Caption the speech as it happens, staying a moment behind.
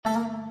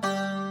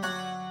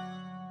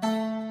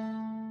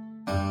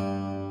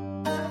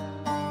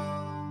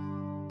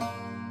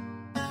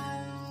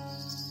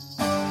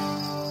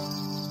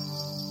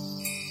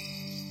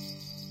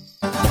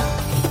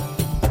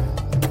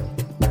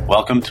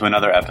Welcome to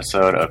another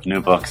episode of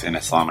New Books in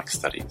Islamic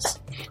Studies.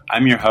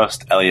 I'm your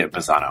host, Elliot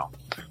Bazzano.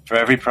 For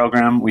every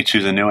program, we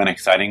choose a new and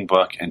exciting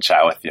book and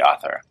chat with the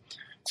author.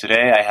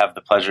 Today, I have the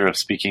pleasure of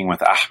speaking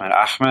with Ahmed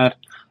Ahmed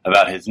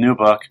about his new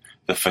book,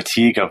 The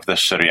Fatigue of the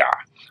Sharia,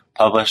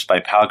 published by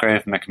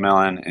Palgrave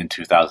Macmillan in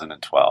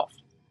 2012.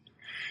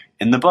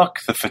 In the book,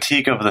 The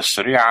Fatigue of the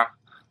Sharia,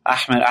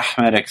 Ahmed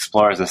Ahmed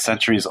explores a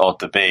centuries-old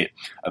debate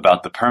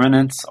about the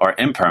permanence or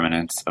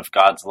impermanence of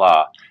God's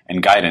law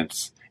and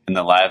guidance in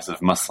the lives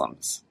of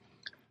Muslims.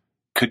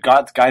 Could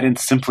God's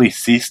guidance simply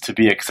cease to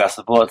be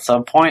accessible at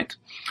some point?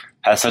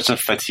 Has such a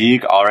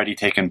fatigue already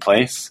taken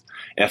place?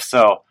 If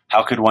so,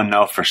 how could one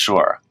know for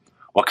sure?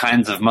 What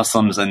kinds of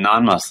Muslims and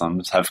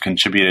non-Muslims have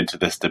contributed to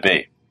this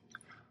debate?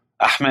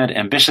 Ahmed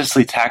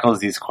ambitiously tackles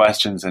these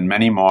questions and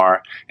many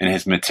more in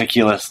his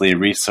meticulously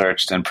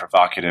researched and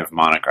provocative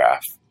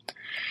monograph.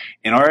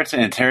 In order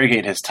to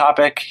interrogate his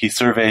topic, he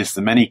surveys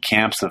the many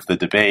camps of the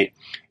debate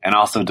and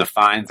also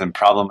defines and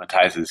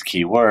problematizes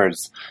key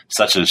words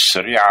such as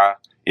sharia,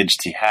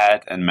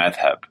 ijtihad, and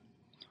madhab.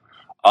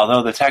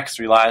 Although the text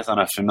relies on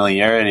a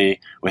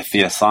familiarity with the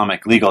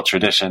Islamic legal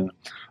tradition,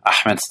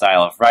 Ahmed's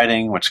style of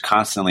writing, which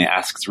constantly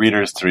asks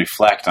readers to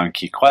reflect on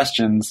key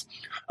questions,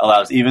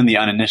 allows even the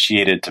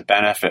uninitiated to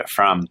benefit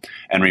from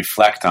and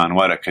reflect on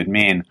what it could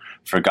mean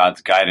for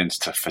God's guidance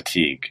to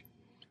fatigue.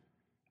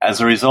 As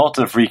a result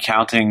of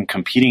recounting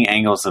competing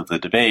angles of the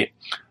debate,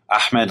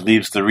 Ahmed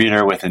leaves the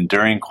reader with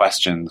enduring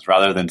questions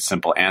rather than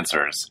simple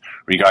answers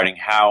regarding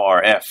how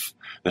or if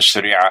the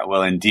Sharia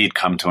will indeed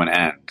come to an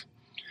end.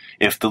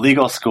 If the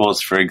legal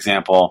schools, for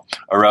example,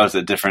 arose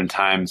at different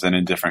times and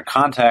in different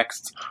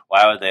contexts,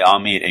 why would they all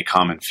meet a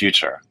common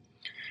future?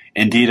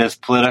 Indeed, as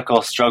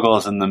political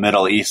struggles in the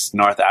Middle East,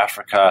 North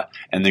Africa,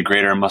 and the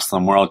greater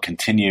Muslim world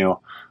continue,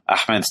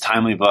 Ahmed's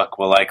timely book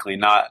will likely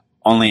not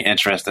only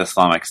interest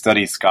Islamic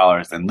studies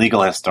scholars and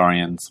legal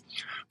historians,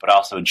 but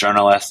also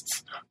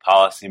journalists,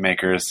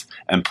 policymakers,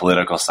 and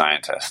political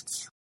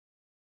scientists.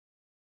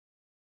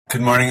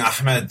 Good morning,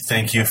 Ahmed.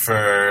 Thank you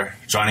for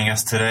joining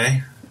us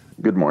today.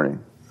 Good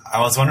morning. I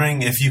was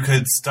wondering if you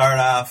could start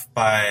off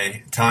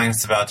by telling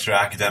us about your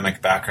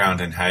academic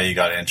background and how you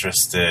got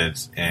interested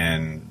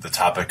in the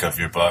topic of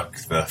your book,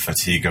 The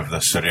Fatigue of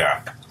the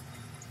Sharia.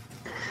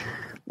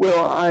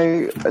 Well,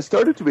 I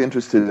started to be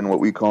interested in what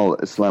we call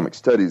Islamic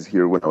studies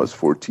here when I was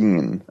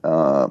 14.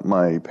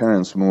 My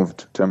parents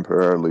moved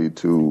temporarily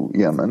to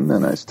Yemen,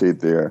 and I stayed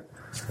there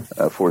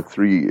for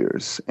 3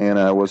 years. And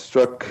I was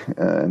struck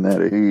in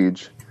that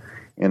age,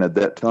 and at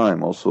that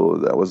time also,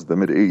 that was the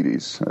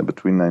mid-'80s,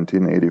 between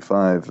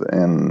 1985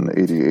 and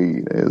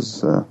 88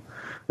 is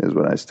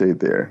when I stayed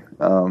there.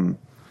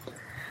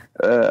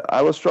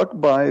 I was struck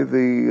by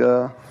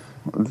the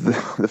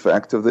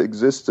fact of the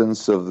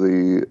existence of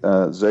the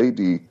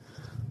Zaydi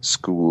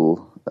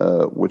school,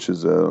 which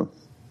is a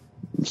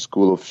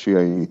school of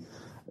Shia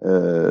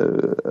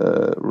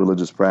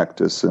religious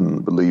practice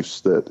and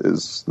beliefs that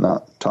is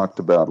not talked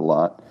about a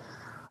lot.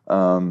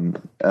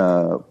 And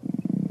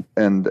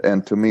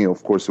to me,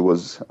 of course, it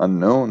was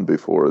unknown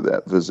before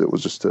that visit. It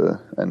was just a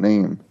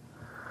name.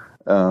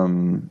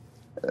 And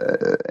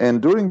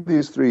during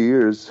these 3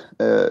 years,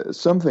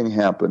 something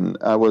happened.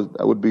 I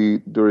would be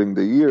during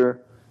the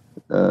year,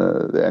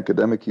 the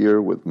academic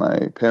year, with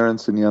my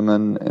parents in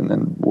Yemen, and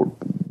then would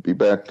be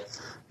back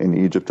in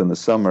Egypt in the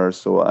summer.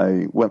 So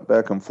I went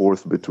back and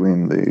forth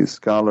between the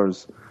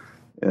scholars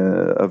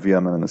of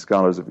Yemen and the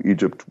scholars of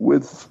Egypt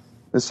with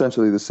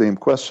essentially the same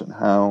question: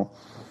 how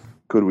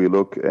could we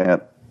look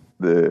at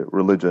the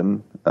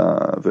religion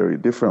very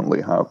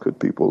differently? How could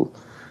people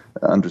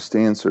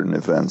understand certain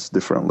events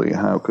differently?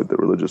 How could the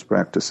religious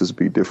practices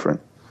be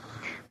different?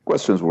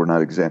 Questions were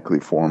not exactly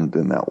formed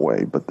in that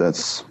way, but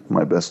that's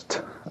my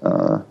best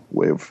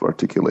way of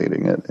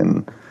articulating it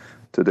in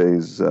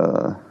today's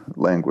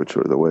language,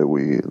 or the way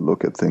we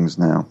look at things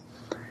now.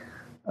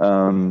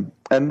 And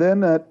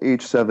then at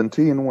age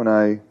 17, when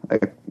I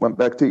went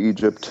back to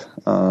Egypt,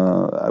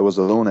 I was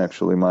alone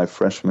actually my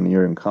freshman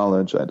year in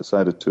college. I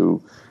decided to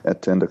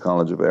attend a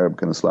College of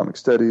Arabic and Islamic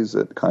Studies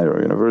at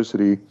Cairo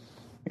University,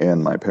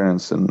 and my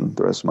parents and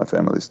the rest of my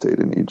family stayed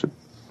in Egypt.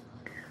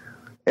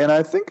 And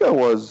I think I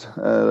was,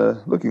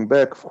 looking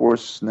back, of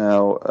course,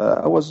 now,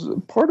 I was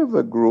part of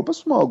a group, a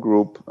small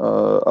group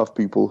of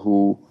people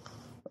who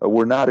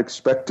were not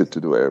expected to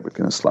do Arabic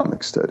and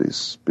Islamic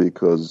Studies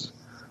because,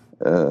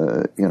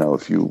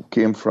 if you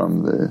came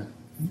from the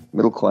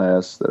middle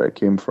class that I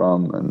came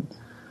from and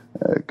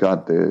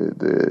got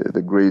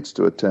the grades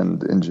to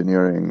attend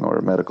engineering or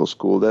medical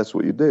school, that's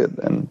what you did.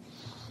 And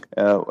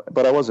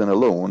but I wasn't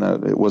alone.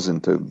 It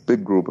wasn't a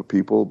big group of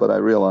people, but I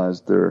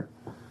realized there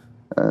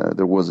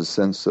was a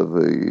sense of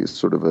a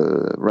sort of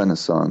a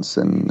renaissance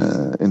and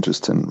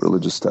interest in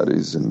religious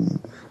studies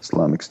and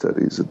Islamic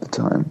studies at the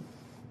time.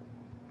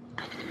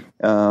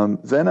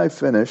 Then I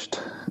finished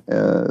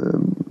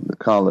the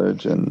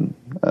college, and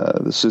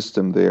the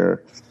system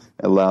there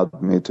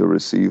allowed me to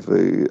receive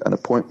an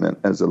appointment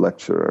as a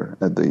lecturer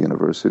at the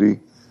university.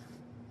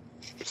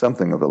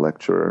 Something of a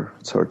lecturer,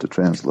 it's hard to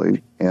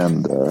translate.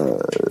 And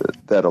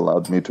that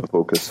allowed me to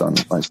focus on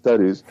my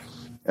studies.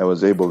 I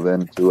was able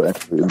then to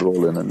actually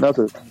enroll in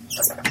another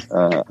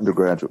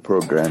undergraduate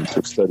program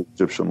to study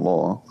Egyptian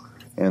law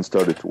and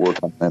started to work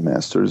on my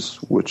master's,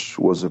 which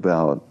was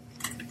about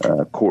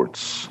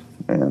courts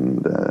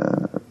and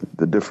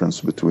the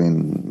difference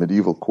between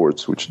medieval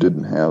courts, which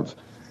didn't have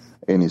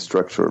any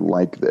structure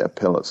like the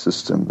appellate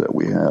system that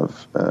we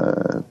have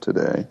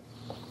today,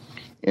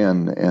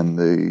 and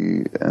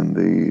the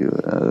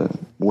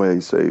way,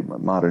 say,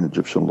 modern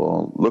Egyptian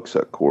law looks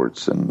at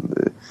courts, and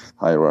the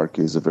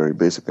hierarchy is a very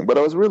basic thing. But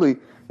I was really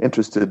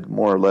interested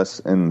more or less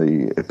in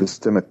the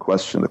epistemic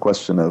question, the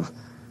question of,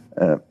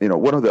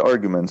 one of the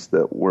arguments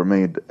that were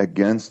made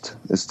against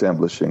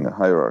establishing a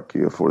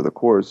hierarchy for the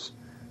courts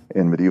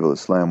in medieval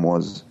Islam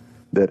was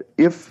that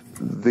if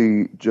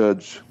the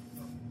judge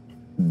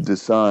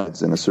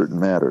decides in a certain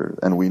matter,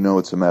 and we know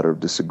it's a matter of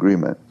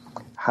disagreement,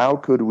 how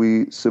could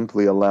we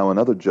simply allow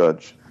another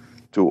judge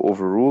to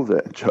overrule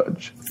that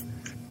judge,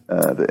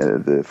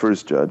 the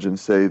first judge, and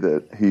say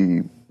that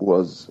he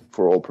was,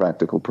 for all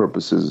practical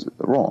purposes,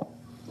 wrong?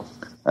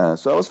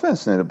 So I was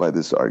fascinated by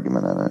this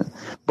argument,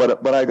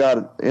 but I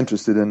got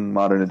interested in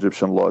modern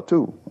Egyptian law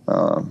too.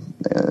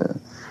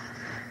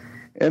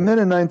 And then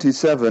in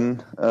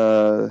 '97,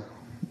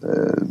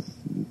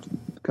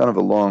 kind of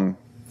a long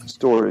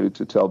story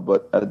to tell,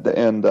 but at the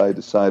end I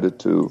decided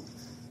to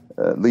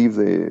leave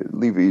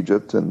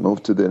Egypt and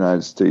move to the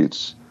United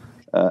States.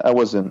 I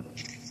wasn't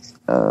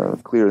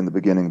clear in the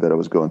beginning that I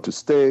was going to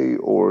stay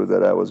or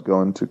that I was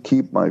going to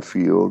keep my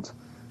field.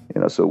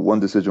 So one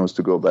decision was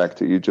to go back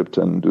to Egypt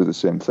and do the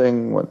same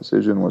thing. One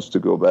decision was to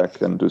go back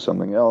and do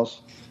something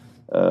else.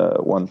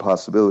 One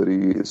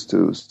possibility is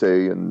to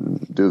stay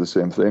and do the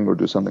same thing or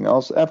do something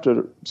else.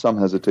 After some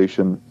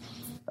hesitation,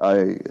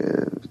 I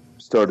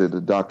started a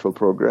doctoral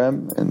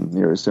program in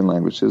Near Eastern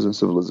languages and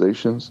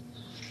civilizations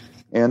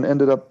and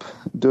ended up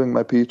doing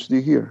my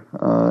PhD here.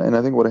 And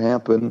I think what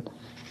happened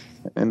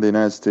in the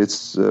United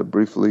States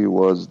briefly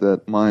was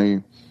that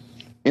my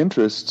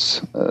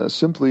interests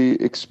simply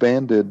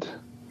expanded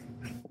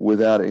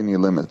without any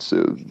limits.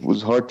 It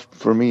was hard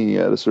for me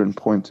at a certain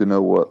point to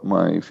know what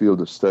my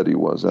field of study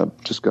was. I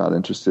just got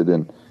interested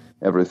in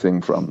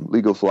everything from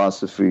legal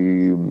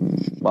philosophy,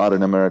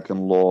 modern American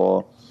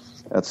law.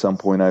 At some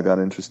point I got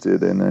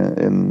interested in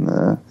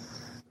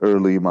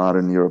early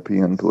modern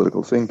European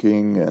political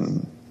thinking,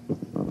 and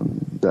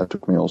that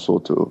took me also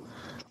to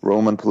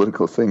Roman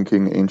political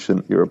thinking,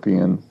 ancient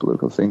European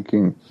political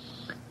thinking.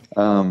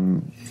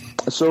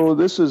 So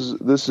this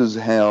is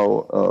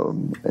how,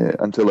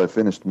 until I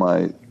finished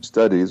my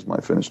studies,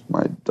 finished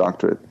my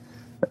doctorate,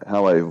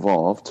 how I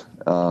evolved.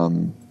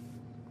 And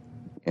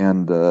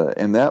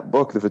that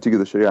book, The Fatigue of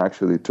the Sharia,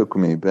 actually took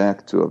me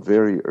back to a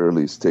very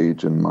early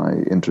stage in my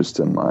interest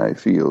in my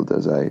field,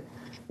 as I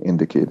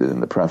indicated in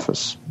the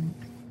preface.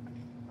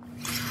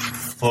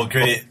 Well,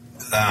 great.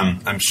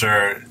 I'm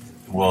sure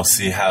we'll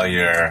see how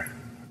your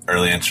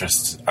early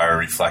interests are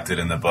reflected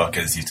in the book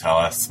as you tell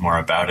us more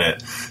about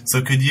it.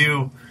 So could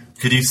you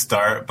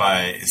start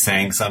by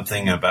saying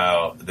something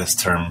about this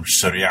term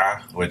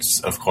Sharia, which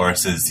of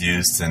course is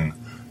used and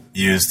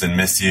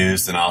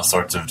misused in all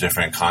sorts of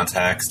different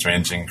contexts,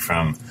 ranging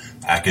from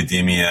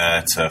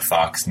academia to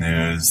Fox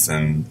News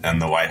and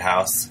the White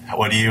House?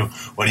 What do you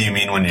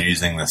mean when you're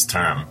using this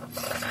term?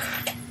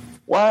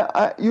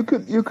 Well, you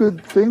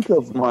could think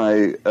of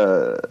my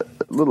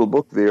little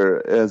book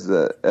there as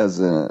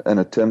an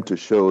attempt to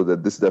show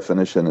that this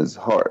definition is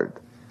hard,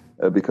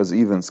 because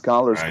even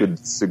scholars could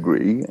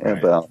disagree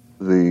about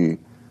the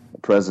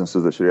presence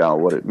of the Sharia,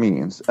 what it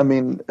means. I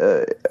mean,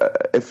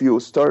 if you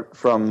start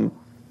from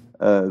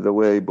the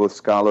way both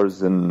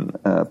scholars and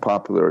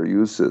popular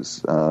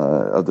uses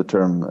of the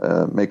term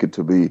make it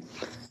to be,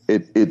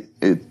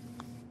 it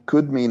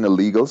could mean a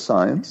legal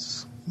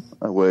science,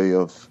 a way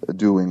of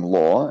doing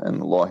law,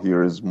 and law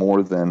here is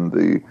more than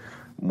the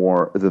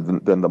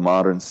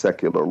modern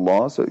secular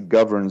law. So it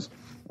governs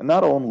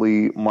not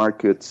only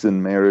markets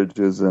and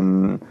marriages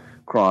and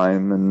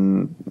crime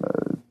and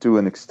to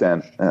an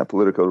extent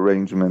political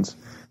arrangements,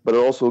 but it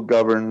also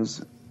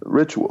governs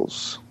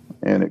rituals,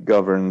 and it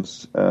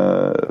governs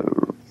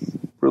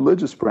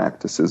religious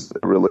practices,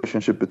 a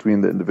relationship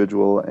between the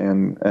individual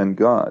and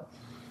God.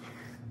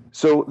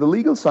 So the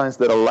legal science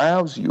that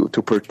allows you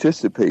to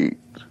participate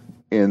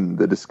in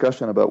the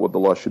discussion about what the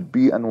law should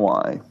be and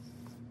why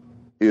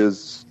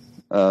is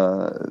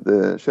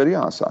the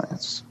Sharia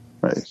science,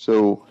 right?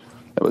 So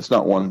it's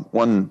not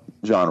one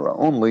genre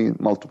only,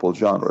 multiple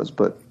genres.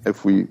 But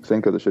if we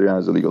think of the Sharia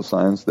as a legal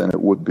science, then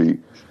it would be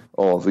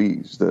all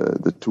these,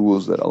 the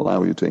tools that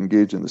allow you to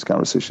engage in this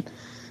conversation.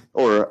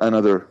 Or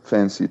another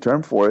fancy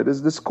term for it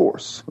is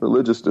discourse,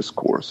 religious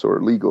discourse, or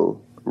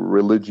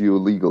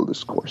religio-legal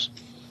discourse.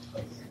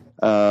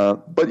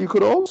 But you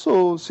could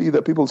also see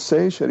that people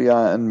say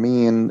Sharia and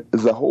mean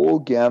the whole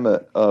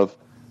gamut of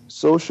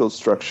social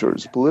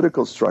structures,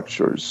 political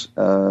structures,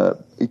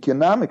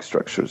 economic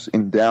structures,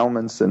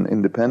 endowments and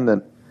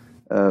independent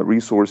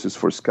resources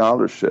for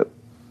scholarship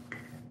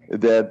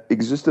that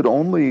existed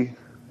only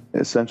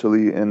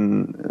essentially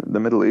in the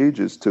Middle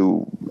Ages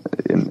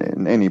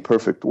in any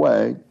perfect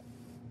way.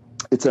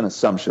 It's an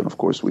assumption, of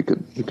course. We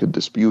could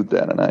dispute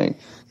that, and I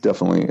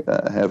definitely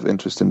have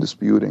interest in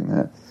disputing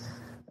that.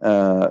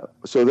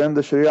 So then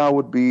the Sharia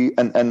would be,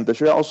 and the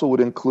Sharia also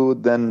would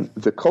include then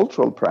the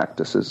cultural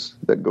practices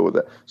that go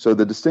there. So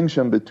the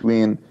distinction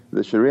between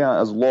the Sharia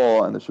as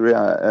law and the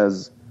Sharia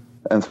as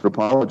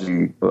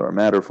anthropology, or a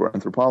matter for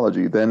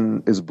anthropology,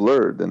 then is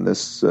blurred in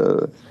this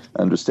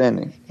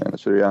understanding. And the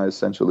Sharia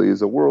essentially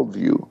is a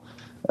worldview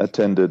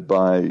attended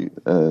by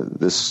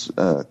this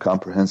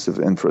comprehensive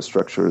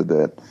infrastructure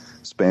that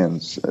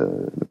spans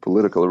the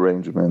political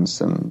arrangements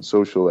and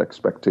social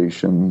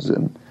expectations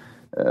and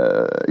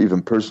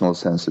even personal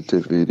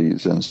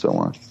sensitivities and so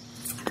on.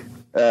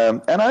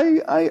 And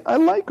I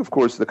like, of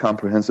course, the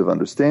comprehensive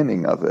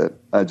understanding of it.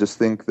 I just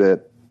think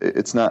that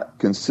it's not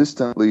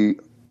consistently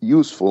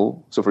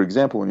useful. So, for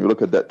example, when you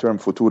look at that term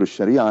futur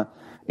al-Sharia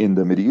in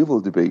the medieval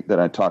debate that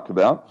I talked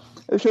about,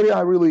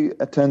 Sharia really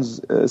attends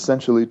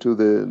essentially to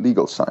the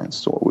legal science,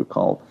 so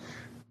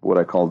what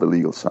I call the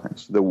legal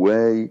science, the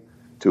way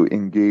to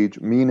engage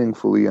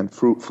meaningfully and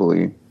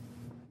fruitfully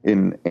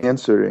in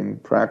answering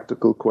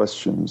practical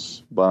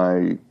questions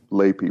by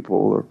lay people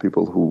or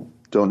people who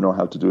don't know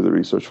how to do the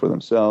research for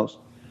themselves.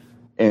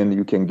 And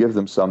you can give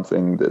them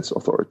something that's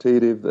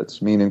authoritative,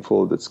 that's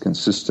meaningful, that's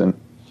consistent.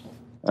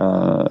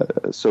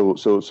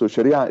 So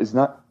Sharia is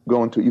not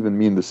going to even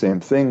mean the same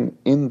thing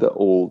in the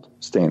old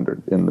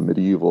standard, in the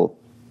medieval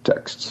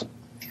texts.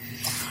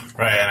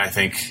 Right, and I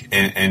think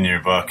in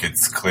your book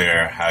it's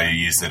clear how you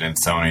use it in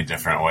so many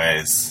different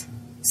ways,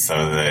 so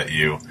that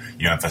you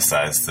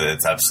emphasize that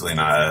it's absolutely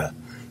not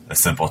a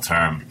simple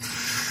term.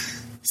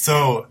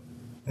 So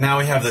now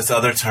we have this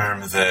other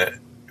term that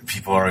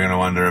people are going to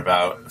wonder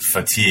about,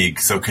 fatigue.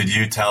 So could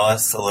you tell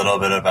us a little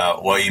bit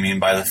about what you mean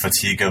by the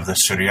fatigue of the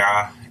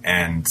Sharia,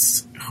 and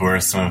who are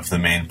some of the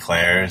main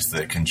players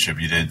that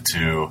contributed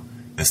to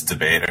this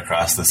debate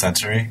across the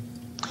century?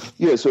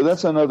 Yeah, so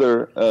that's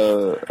another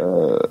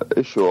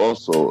issue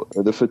also.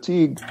 The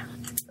fatigue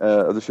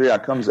of the Sharia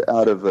comes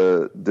out of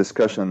a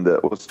discussion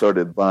that was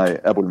started by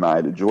Abu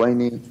al-Ma'al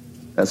al-Juwayni,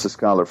 as a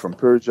scholar from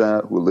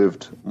Persia who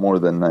lived more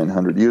than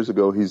 900 years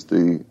ago. He's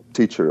the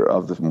teacher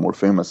of the more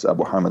famous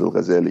Abu Hamid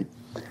al-Ghazali.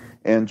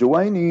 And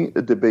Juwayni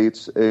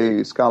debates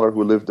a scholar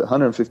who lived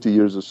 150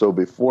 years or so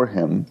before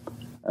him,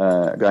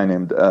 a guy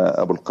named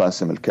Abu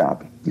al-Qasim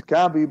al-Ka'bi.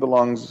 Al-Ka'bi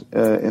belongs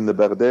in the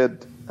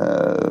Baghdad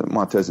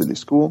Mu'tazili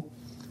school,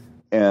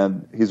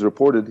 and he's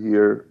reported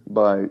here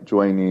by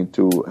Juwayni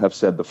to have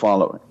said the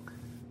following: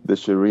 the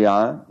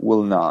Sharia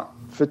will not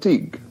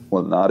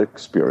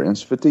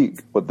experience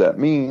fatigue. What that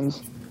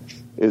means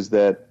is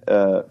that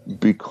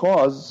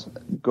because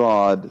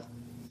God,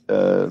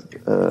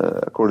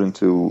 according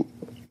to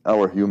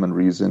our human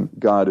reason,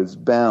 God is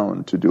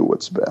bound to do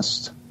what's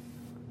best.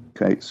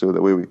 Okay, so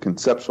the way we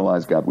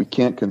conceptualize God, we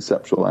can't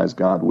conceptualize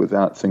God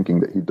without thinking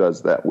that He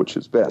does that which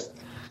is best.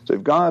 So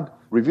if God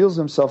reveals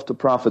Himself to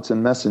prophets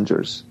and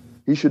messengers,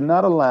 He should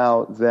not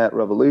allow that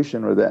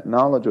revelation or that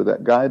knowledge or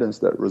that guidance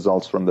that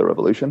results from the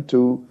revelation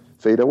to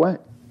fade away.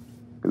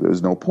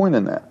 There's no point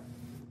in that.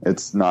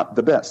 It's not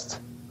the best.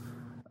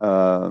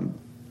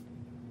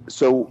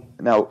 So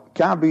now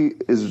Ka'bi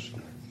is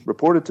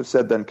reported to have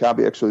said that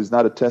Ka'bi actually is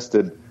not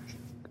attested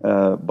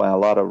by a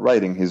lot of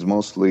writing. He's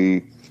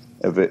mostly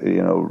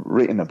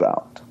written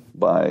about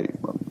by,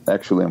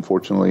 actually,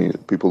 unfortunately,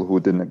 people who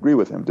didn't agree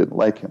with him, didn't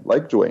like him,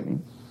 like Juwayni.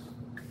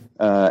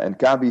 And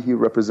Ka'bi, he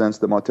represents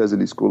the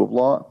Mu'tazili school of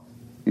law.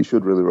 He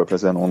should really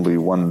represent only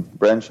one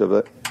branch of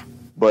it.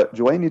 But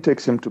Juwayni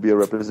takes him to be a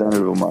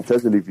representative of a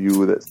Mu'tazili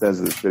view that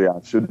says that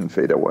Sharia shouldn't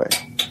fade away.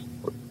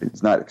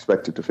 It's not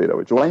expected to fade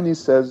away. Juwayni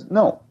says,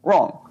 no,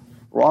 wrong.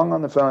 Wrong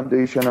on the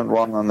foundation and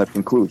wrong on the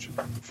conclusion.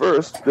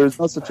 First, there's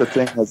no such a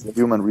thing as the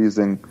human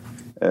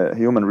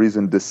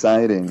reason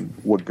deciding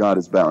what God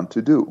is bound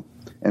to do.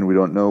 And we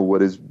don't know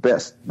what is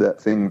best. That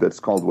thing that's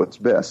called what's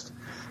best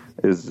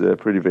is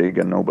pretty vague,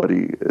 and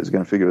nobody is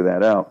going to figure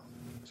that out.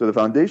 So the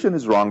foundation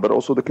is wrong, but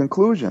also the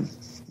conclusion.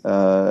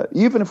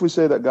 Even if we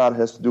say that God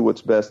has to do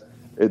what's best,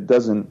 it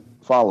doesn't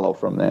follow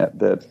from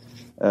that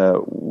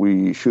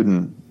we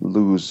shouldn't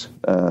lose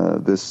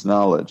this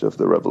knowledge of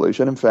the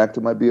revelation. In fact,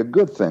 it might be a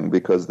good thing,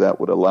 because that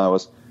would allow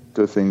us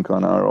to think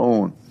on our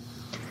own.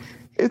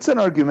 It's an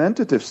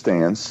argumentative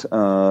stance,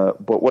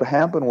 but what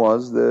happened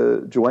was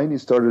the Juwayni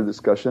started a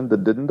discussion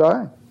that didn't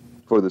die.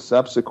 For the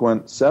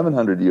subsequent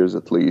 700 years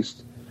at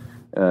least,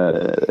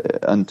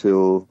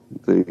 until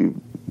the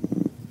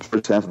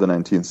first half of the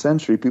 19th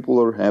century,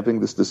 people are having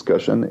this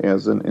discussion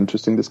as an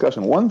interesting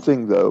discussion. One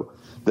thing, though,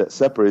 that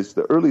separates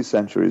the early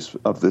centuries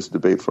of this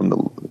debate from the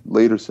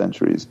later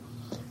centuries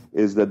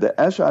is that the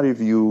Ash'ari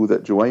view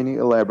that Juwayni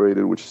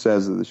elaborated, which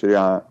says that the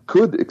Sharia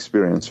could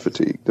experience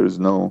fatigue. There's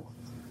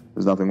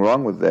nothing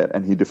wrong with that,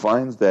 and he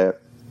defines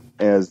that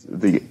as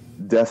the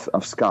death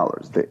of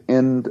scholars, the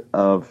end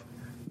of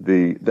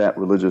that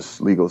religious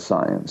legal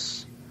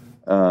science.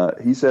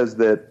 He says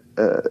that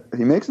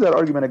he makes that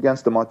argument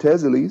against the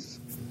Mu'tazilis,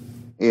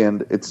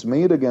 And it's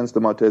made against the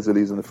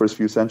Mu'tazilis in the first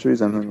few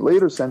centuries, and in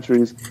later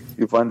centuries,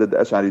 you find that the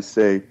Ash'aris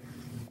say,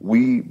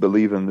 we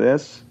believe in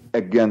this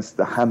against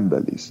the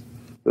Hanbalis.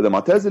 So the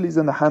Mu'tazilis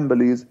and the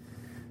Hanbalis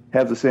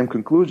have the same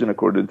conclusion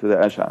according to the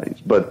Ash'aris.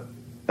 But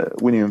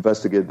when you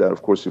investigate that,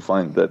 of course, you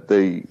find that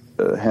they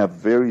have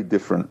very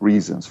different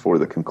reasons for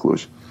the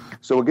conclusion.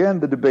 So again,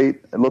 the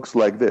debate looks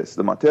like this.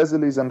 The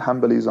Mu'tazilis and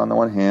Hanbalis, on the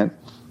one hand,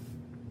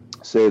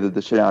 say that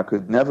the Sharia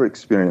could never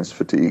experience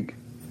fatigue,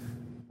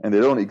 and they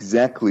don't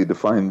exactly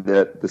define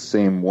that the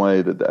same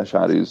way that the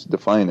Ash'aris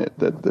define it,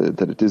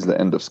 that it is the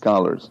end of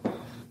scholars,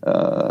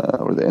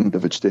 or the end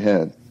of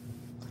ijtihad.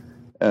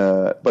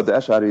 But the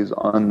Ash'aris,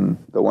 on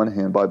the one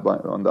hand,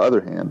 on the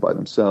other hand, by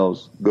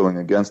themselves, going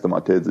against the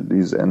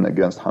Mu'tazilis and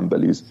against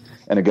Hanbalis,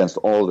 and against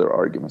all their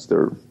arguments. There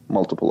are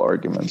multiple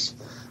arguments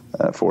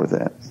for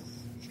that.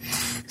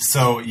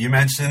 So you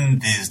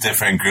mentioned these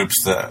different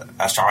groups, the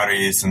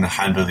Ash'aris and the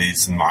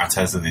Hanbalis and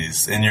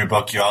Mu'tazilis. In your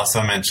book, you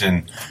also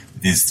mentioned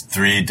these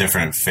three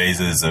different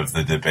phases of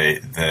the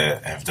debate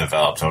that have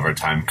developed over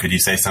time. Could you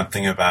say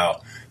something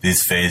about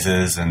these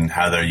phases and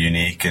how they're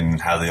unique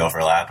and how they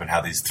overlap and how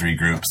these three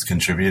groups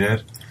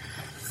contributed?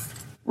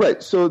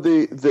 Right. So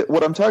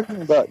what I'm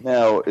talking about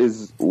now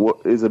is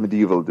a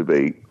medieval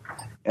debate.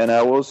 And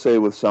I will say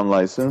with some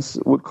license,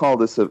 would call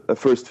this a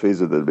first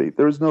phase of the debate.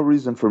 There is no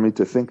reason for me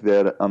to think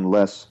that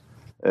unless,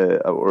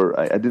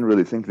 I didn't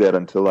really think that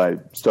until I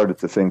started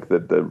to think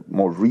that the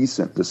more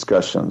recent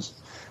discussions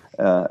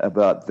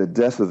about the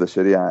death of the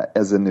Sharia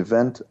as an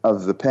event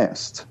of the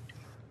past.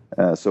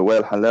 So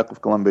Wael Hallaq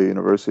of Columbia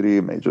University,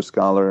 a major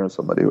scholar,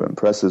 somebody who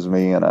impresses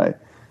me, and I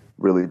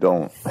really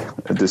don't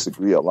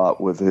disagree a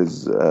lot with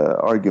his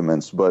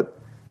arguments, but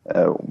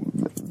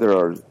there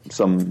are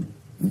some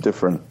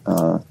different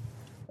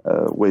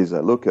ways I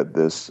look at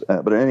this.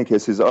 But in any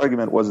case, his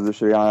argument was that the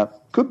Sharia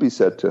could be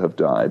said to have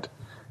died.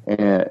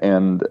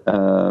 And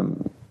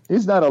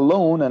he's not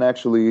alone, and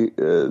actually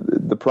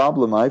the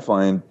problem I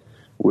find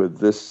with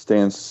this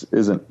stance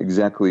isn't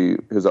exactly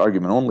his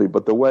argument only,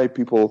 but the way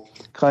people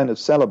kind of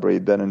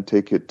celebrate that and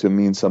take it to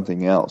mean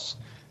something else.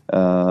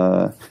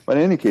 But in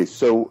any case,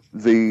 so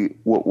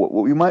what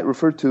we might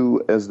refer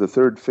to as the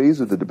third phase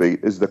of the debate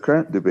is the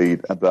current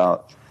debate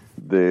about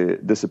the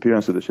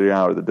disappearance of the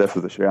Sharia or the death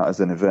of the Sharia as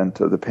an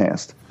event of the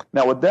past.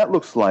 Now, what that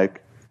looks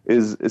like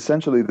is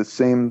essentially the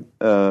same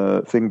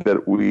thing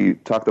that we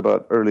talked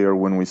about earlier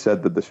when we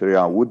said that the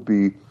Sharia would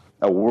be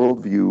a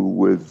worldview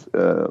with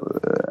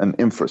an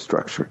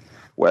infrastructure.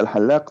 Well,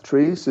 Hallaq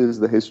traces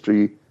the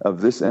history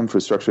of this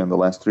infrastructure in the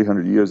last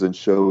 300 years and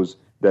shows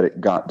that it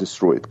got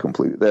destroyed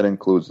completely. That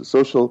includes the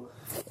social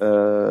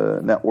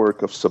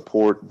network of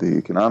support, the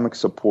economic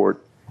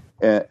support,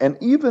 and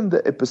even the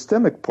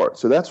epistemic part.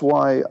 So that's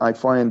why I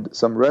find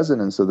some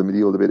resonance of the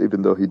medieval debate,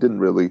 even though he didn't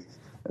really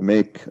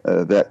make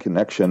that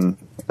connection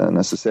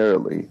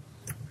necessarily.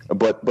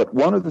 But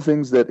one of the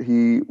things that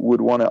he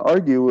would want to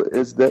argue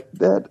is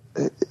that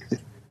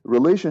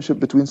relationship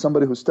between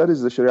somebody who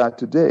studies the Sharia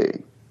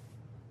today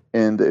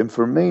and the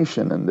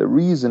information and the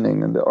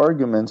reasoning and the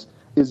arguments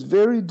is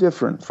very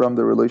different from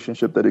the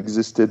relationship that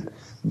existed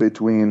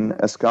between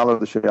a scholar of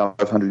the Sharia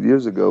 500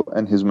 years ago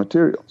and his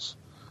materials.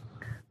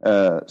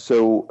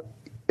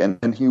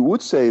 And he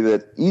would say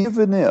that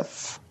even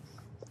if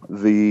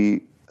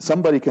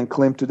somebody can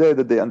claim today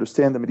that they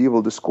understand the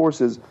medieval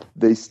discourses,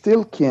 they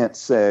still can't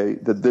say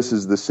that this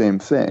is the same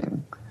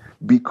thing,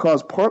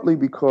 partly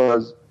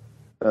because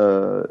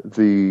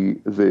the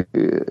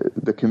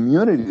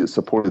community that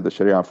supported the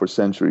Sharia for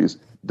centuries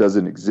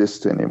doesn't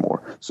exist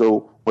anymore.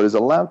 So what is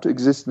allowed to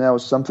exist now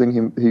is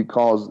something he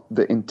calls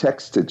the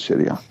in-texted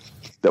Sharia.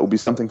 That will be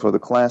something for the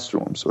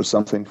classrooms or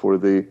something for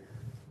the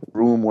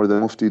room where the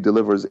Mufti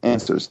delivers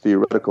answers,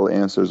 theoretical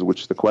answers,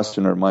 which the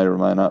questioner might or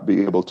might not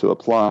be able to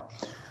apply.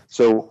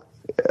 So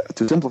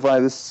to simplify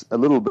this a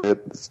little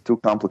bit, it's too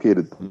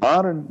complicated. The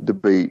modern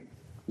debate,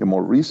 the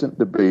more recent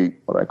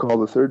debate, what I call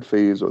the third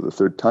phase or the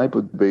third type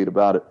of debate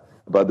about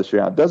the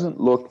Sharia, doesn't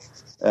look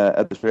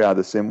at the Sharia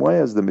the same way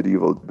as the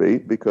medieval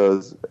debate,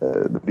 because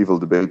the medieval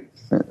debate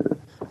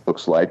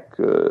looks like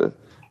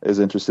is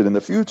interested in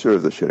the future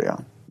of the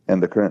Sharia.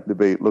 And the current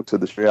debate looks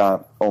at the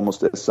Sharia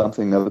almost as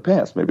something of the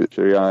past. Maybe the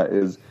Sharia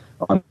is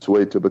on its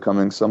way to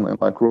becoming something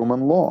like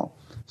Roman law,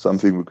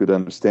 something we could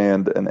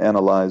understand and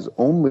analyze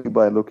only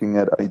by looking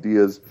at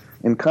ideas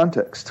in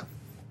context.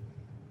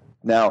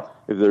 Now,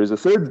 if there is a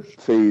third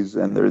phase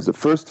and there is a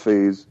first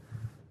phase,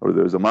 or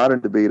there's a modern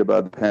debate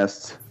about the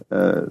past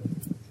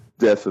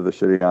death of the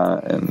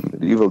Sharia, and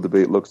medieval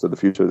debate looks at the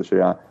future of the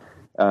Sharia,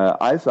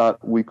 I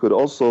thought we could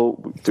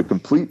also, to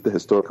complete the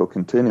historical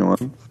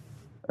continuum,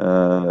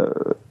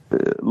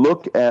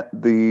 look at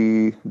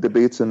the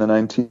debates in the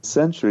 19th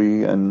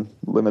century and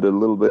limit it a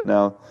little bit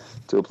now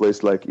to a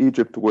place like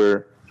Egypt,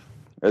 where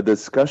a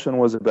discussion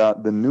was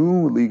about the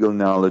new legal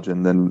knowledge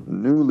and the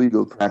new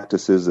legal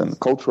practices and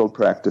cultural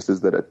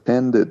practices that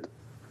attended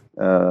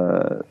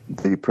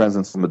the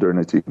presence of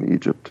modernity in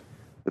Egypt,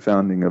 the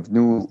founding of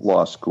new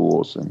law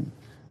schools and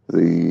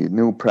the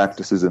new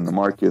practices in the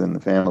market and the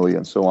family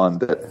and so on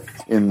that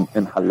in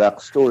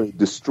Halak's story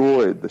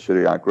destroyed the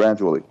Sharia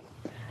gradually.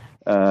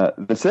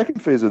 The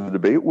second phase of the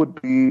debate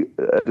would be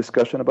a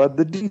discussion about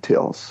the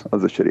details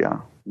of the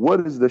Sharia.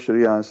 What is the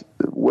Sharia?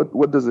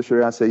 What does the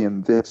Sharia say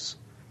in this?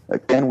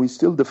 Can we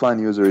still define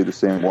usury the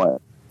same way?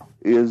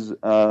 Is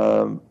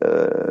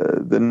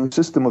the new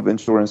system of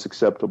insurance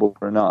acceptable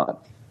or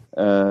not?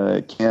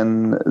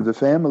 Can the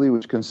family,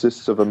 which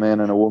consists of a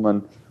man and a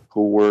woman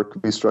who work,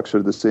 be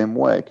structured the same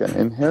way? Can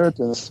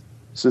inheritance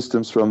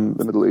systems from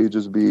the Middle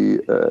Ages be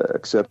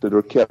accepted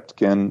or kept?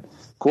 Can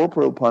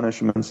corporal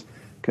punishments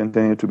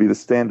continue to be the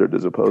standard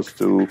as opposed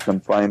to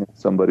confining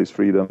somebody's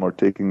freedom or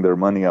taking their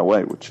money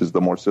away, which is the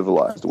more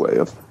civilized way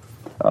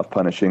of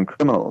punishing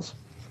criminals?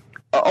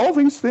 All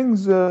these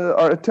things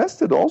are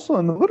attested also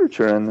in the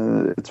literature,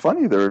 and it's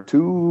funny, there are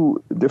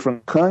two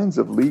different kinds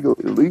of legal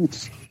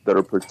elites that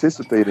are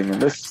participating in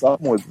this, some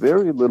with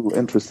very little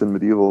interest in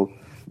medieval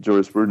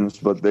jurisprudence,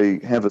 but they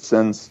have a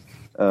sense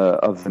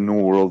of the new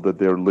world that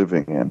they're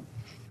living in.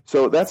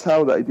 So that's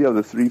how the idea of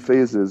the three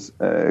phases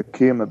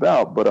came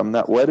about, but I'm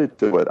not wedded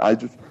to it.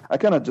 I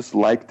kind of just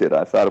liked it.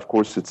 I thought, of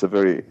course, it's a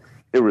very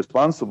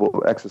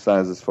irresponsible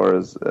exercise as far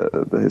as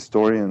the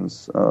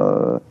historians'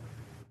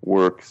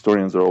 work.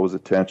 Historians are always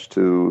attached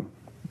to,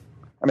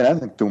 I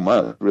think too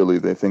much, really.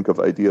 They think of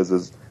ideas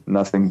as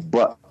nothing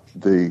but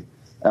the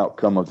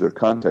outcome of their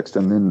context,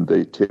 and then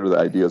they tear the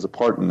ideas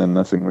apart, and then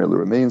nothing really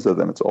remains of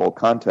them. It's all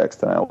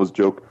context. And I always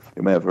joke,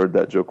 you may have heard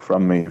that joke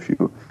from me if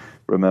you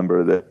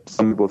remember, that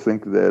some people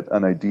think that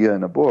an idea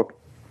in a book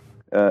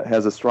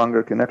has a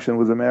stronger connection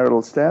with the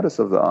marital status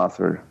of the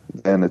author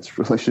than its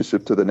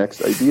relationship to the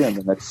next idea in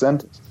the next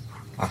sentence.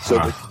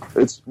 So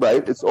it's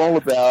right. It's all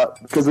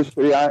about, because the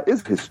Sharia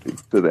is history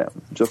to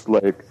them, just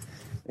like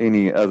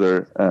any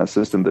other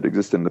system that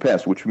existed in the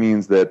past, which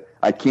means that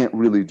I can't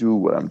really do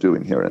what I'm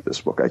doing here in this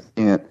book. I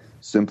can't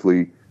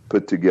simply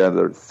put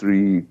together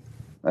three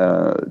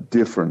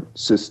different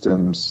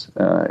systems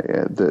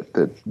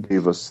that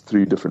gave us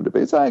three different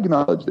debates. I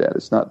acknowledge that.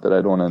 It's not that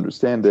I don't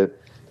understand it,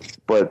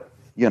 but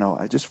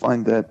I just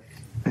find that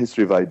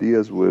history of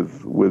ideas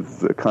with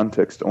the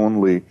context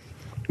only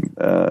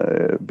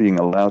being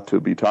allowed to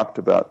be talked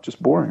about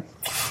just boring.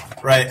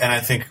 Right, and I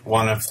think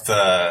one of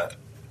the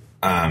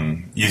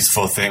many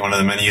useful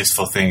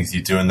things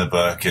you do in the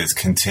book is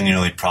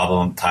continually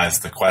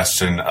problematize the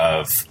question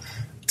of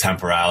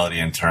temporality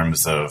in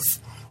terms of,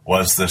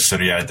 was the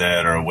Sharia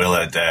dead or will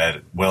it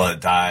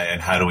die,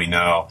 and how do we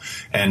know?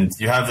 And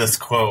you have this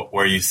quote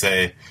where you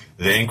say,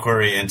 the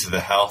inquiry into the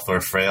health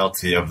or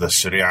frailty of the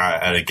Sharia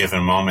at a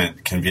given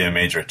moment can be a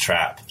major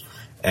trap.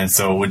 And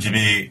so would you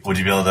be able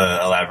to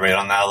elaborate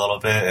on that a little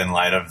bit in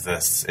light of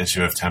this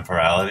issue of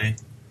temporality?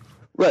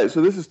 Right.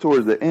 So this is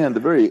towards the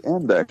very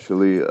end,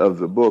 actually, of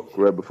the book,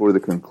 right before the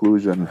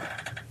conclusion.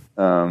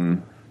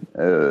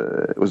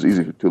 It was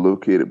easy to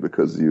locate it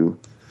because you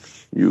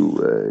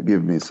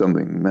give me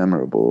something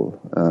memorable.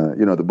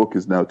 The book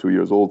is now 2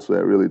 years old, so I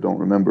really don't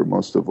remember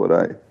most of what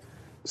I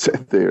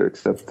said there,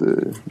 except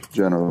the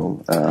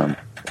general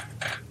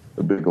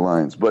the big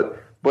lines.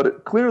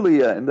 But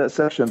clearly, in that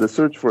section, the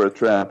search for a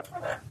trap,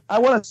 I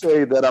want to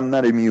say that I'm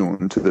not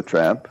immune to the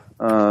trap.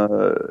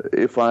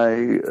 If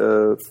I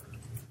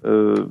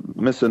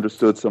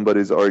misunderstood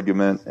somebody's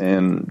argument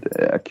and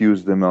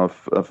accused them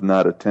of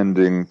not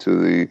attending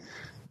to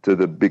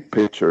the big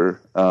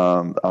picture,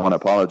 I want to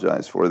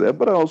apologize for that.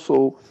 But I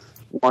also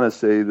want to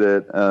say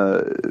that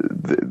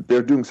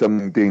they're doing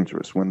something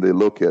dangerous when they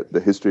look at the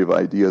history of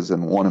ideas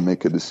and want to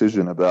make a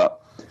decision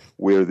about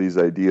where these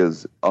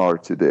ideas are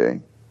today.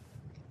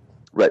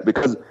 Right,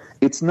 because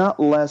it's not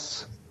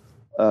less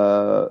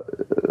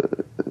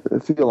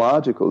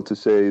theological to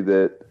say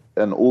that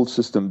an old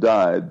system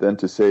died than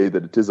to say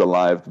that it is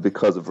alive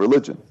because of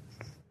religion.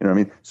 You know what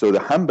I mean? So the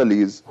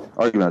Hanbalis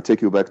argument, I'll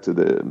take you back to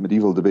the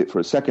medieval debate for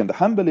a second. The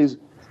Hanbalis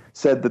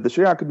said that the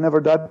Sharia could never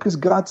die because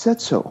God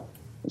said so,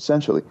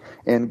 essentially.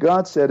 And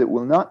God said it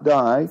will not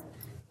die,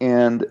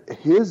 and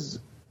his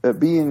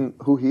being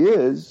who he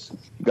is,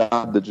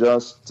 God the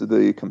just,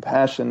 the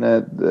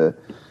compassionate, the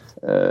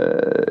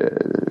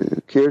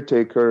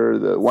caretaker,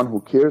 the one who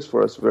cares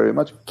for us very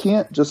much,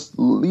 can't just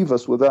leave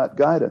us without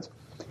guidance.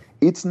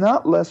 It's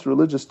not less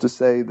religious to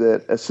say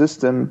that a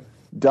system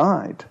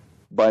died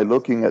by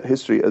looking at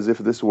history as if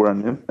this were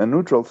a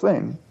neutral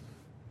thing,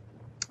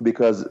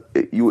 because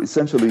you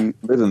essentially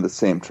live in the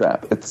same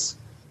trap.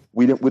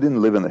 We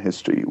didn't live in the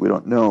history. We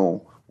don't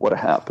know what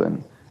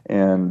happened,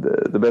 and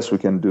the best we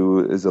can do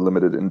is a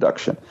limited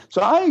induction.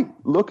 So I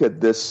look at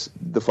this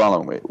the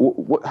following way.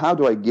 How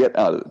do I get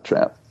out of the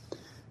trap?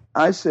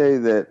 I say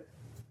that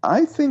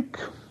I think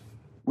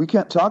we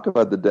can't talk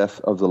about the death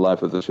of the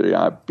life of the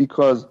Sharia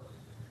because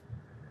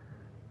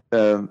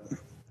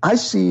I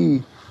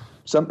see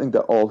something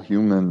that all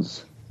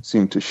humans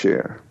seem to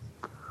share.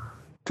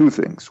 Two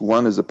things.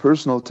 One is a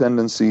personal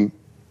tendency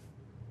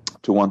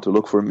to want to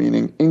look for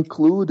meaning,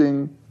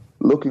 including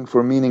looking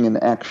for meaning in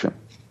action,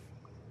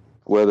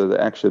 whether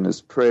the action is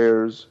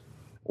prayers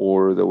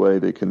or the way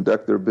they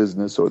conduct their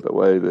business, or the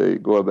way they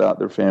go about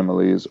their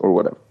families, or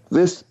whatever.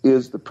 This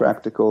is the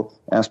practical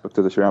aspect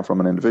of the Sharia from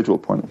an individual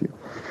point of view.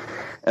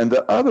 And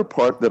the other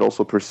part that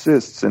also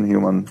persists in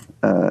human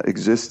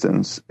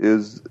existence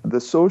is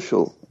the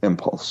social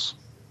impulse,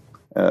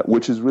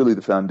 which is really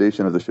the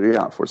foundation of the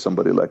Sharia for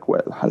somebody like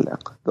Wa'il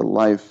Hallaq, the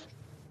life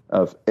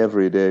of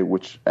every day,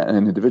 which an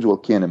individual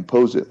can't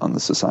impose it on the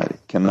society,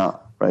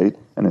 cannot, right?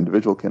 An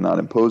individual cannot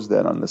impose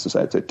that on the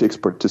society. It takes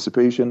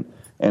participation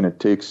and it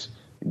takes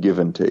give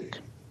and take.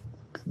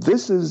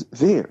 This is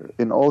there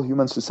in all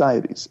human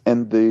societies,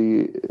 and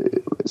the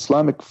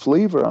Islamic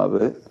flavor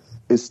of it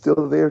is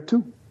still there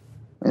too,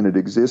 and it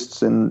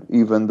exists in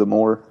even the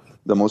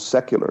most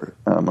secular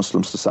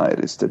Muslim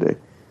societies today.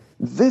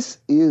 This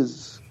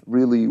is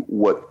really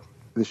what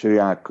the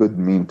Sharia could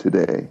mean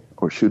today,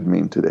 or should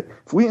mean today.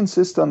 If we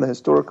insist on the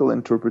historical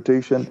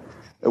interpretation,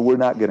 we're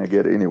not going to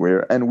get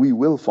anywhere, and we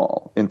will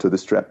fall into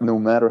this trap no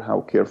matter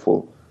how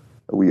careful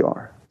we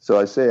are. So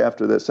I say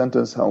after that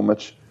sentence, how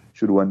much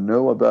should one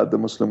know about the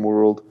Muslim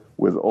world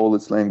with all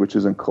its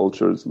languages and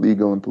cultures,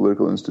 legal and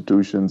political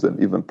institutions,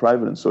 and even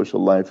private and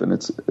social life in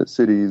its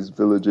cities,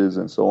 villages,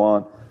 and so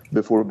on,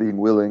 before being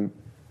willing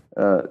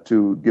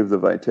to give the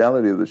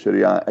vitality of the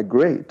Sharia a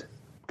grade?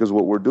 Because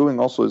what we're doing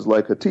also is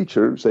like a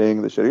teacher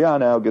saying the Sharia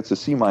now gets a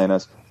C-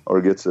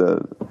 or gets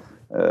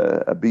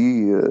a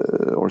B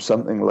or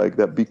something like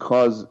that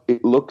because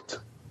it looked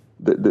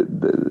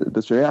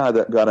the Sharia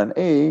that got an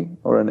A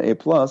or an A+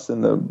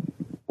 in the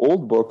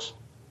old books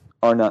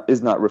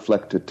is not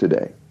reflected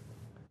today.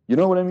 You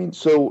know what I mean?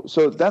 So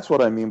that's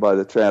what I mean by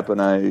the trap. And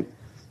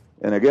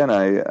again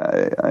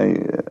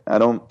I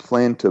don't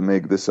plan to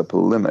make this a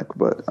polemic,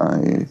 but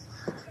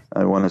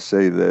I want to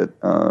say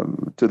that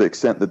to the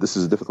extent that this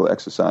is a difficult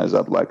exercise,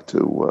 I'd like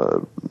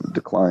to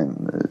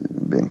decline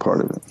being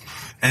part of it.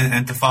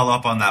 And to follow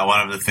up on that,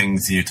 one of the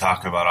things you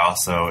talk about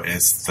also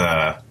is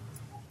the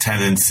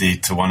tendency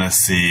to want to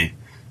see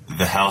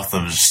the health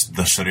of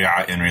the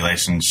Sharia in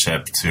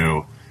relationship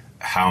to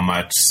how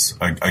much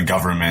a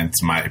government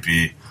might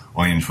be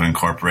willing to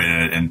incorporate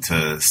it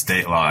into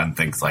state law and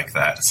things like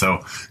that. So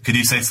could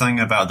you say something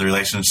about the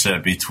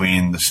relationship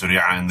between the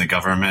Sharia and the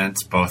government,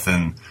 both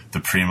in the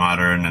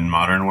pre-modern and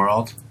modern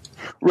world?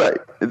 Right.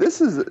 This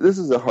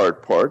is a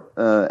hard part,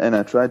 and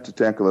I tried to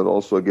tackle it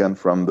also again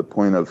from the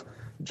point of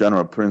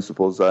general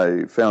principles.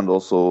 I found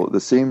also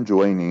the same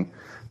Juwayni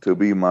to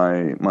be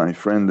my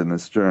friend in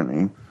this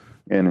journey,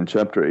 and in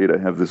chapter 8 I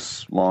have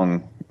this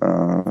long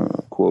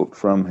quote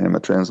from him, a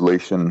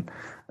translation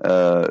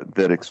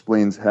that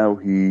explains how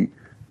he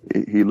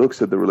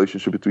looks at the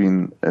relationship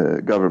between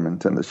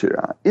government and the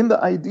Sharia. In the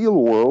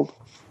ideal world,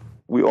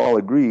 we all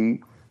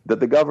agree that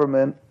the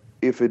government,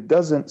 if it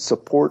doesn't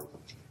support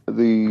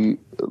the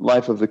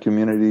life of the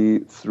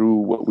community through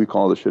what we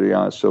call the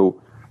Sharia, so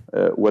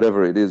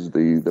whatever it is,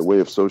 the way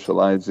of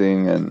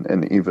socializing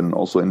and even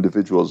also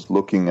individuals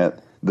looking at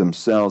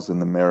themselves in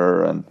the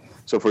mirror. And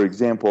so, for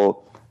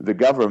example, the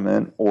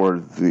government or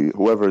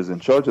whoever is in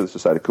charge of the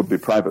society, could be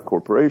private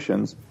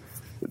corporations,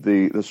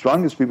 the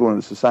strongest people in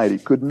the society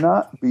could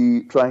not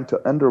be trying to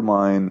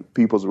undermine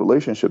people's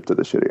relationship to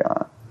the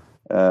Sharia.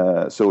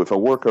 So if a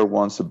worker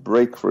wants a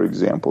break, for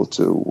example,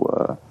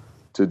 to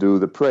do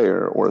the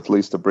prayer, or at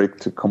least a break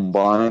to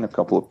combine a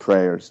couple of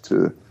prayers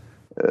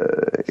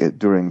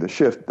during the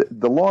shift,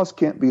 the laws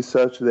can't be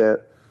such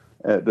that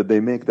they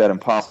make that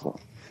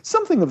impossible.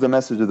 Something of the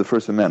message of the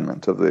First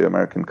Amendment of the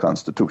American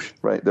Constitution,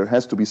 right? There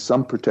has to be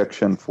some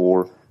protection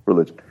for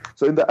religion.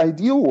 So in the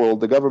ideal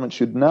world, the government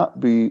should not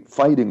be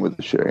fighting with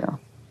the Sharia.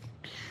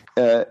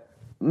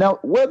 Now,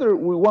 whether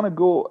we want to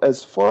go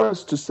as far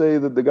as to say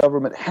that the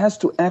government has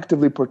to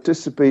actively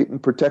participate in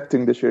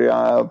protecting the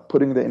Sharia,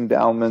 putting the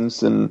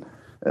endowments and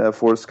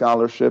for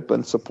scholarship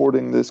and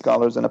supporting the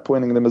scholars and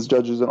appointing them as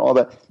judges and all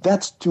that,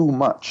 that's too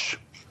much.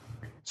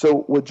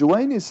 So what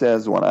Juwayni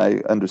says, what I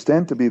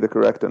understand to be the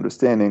correct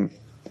understanding,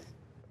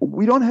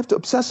 we don't have to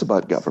obsess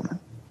about government.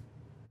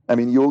 I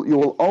mean, you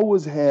will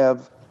always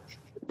have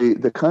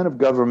the kind of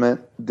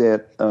government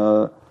that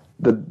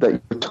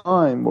your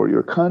time or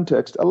your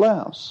context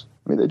allows.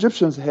 I mean, the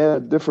Egyptians had a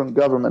different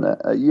government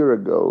a year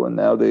ago, and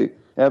now they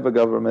have a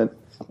government,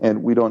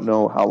 and we don't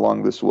know how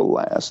long this will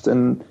last.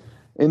 And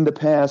in the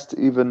past,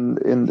 even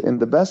in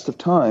the best of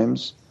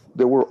times,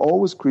 there were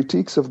always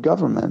critiques of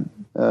government.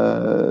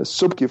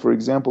 Subki, for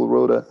example,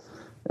 wrote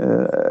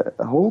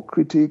a whole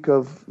critique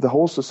of the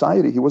whole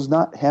society. He was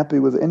not happy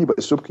with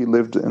anybody. Subki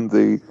lived in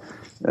the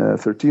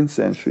 13th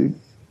century,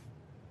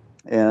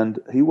 and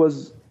he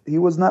was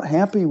not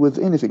happy with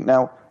anything.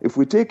 Now, if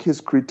we take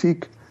his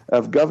critique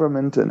of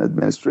government and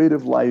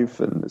administrative life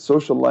and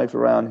social life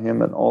around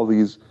him and all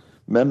these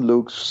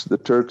Mamluks, the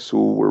Turks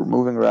who were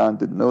moving around,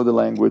 didn't know the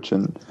language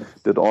and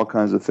did all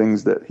kinds of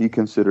things that he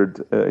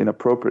considered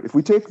inappropriate. If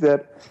we take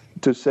that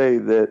to say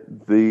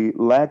that the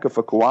lack of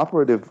a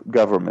cooperative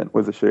government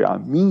with the Sharia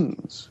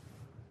means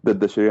that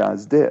the Sharia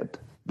is dead,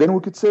 then we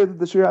could say that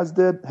the Sharia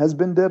has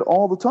been dead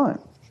all the time.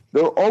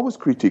 There were always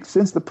critiques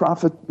since the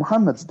Prophet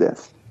Muhammad's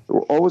death. There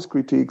were always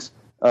critiques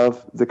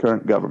of the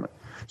current government.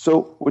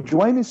 So what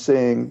Juwayni is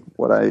saying,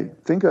 what I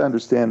think I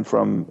understand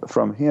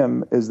from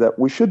him, is that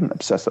we shouldn't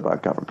obsess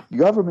about government.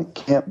 Government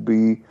can't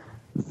be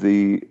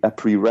a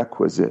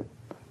prerequisite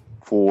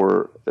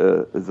for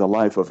the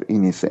life of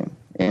anything.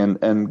 And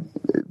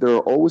there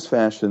are always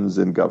fashions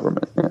in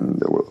government, and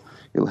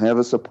you'll have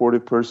a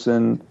supportive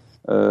person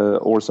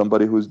or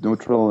somebody who's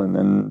neutral, and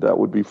then that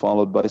would be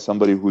followed by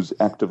somebody who's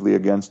actively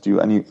against you.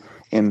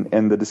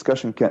 And the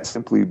discussion can't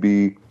simply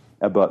be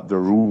about the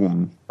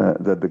room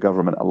that the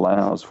government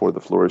allows for the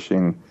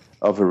flourishing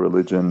of a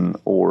religion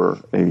or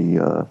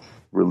a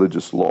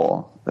religious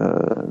law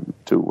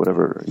to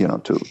whatever,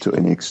 to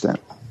any extent.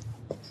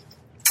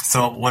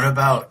 So what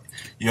about,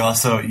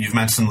 you've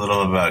mentioned a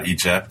little about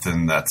Egypt,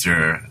 and that's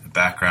your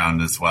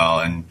background as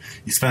well, and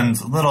you spend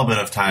a little bit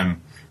of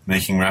time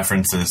making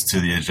references to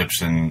the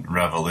Egyptian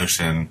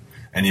revolution,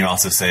 and you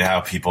also say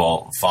how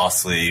people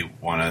falsely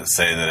want to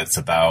say that it's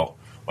about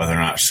whether or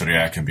not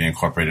Sharia can be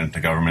incorporated into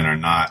government or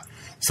not.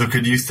 So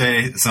could you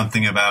say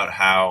something about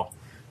how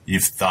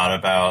you've thought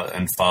about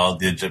and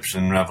followed the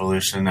Egyptian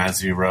revolution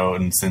as you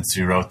wrote and since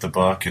you wrote the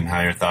book, and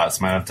how your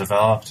thoughts might have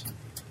developed?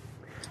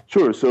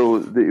 Sure. So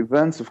the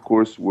events, of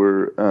course,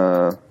 were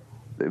the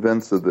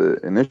events of the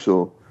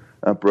initial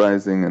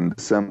uprising in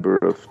December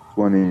of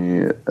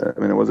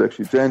it was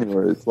actually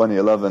January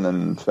 2011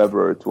 and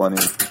February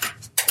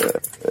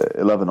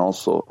 2011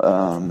 also,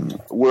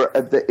 were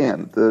at the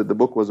end. The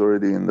book was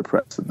already in the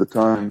press at the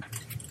time.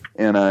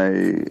 And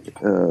I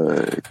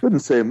couldn't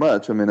say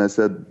much. I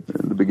said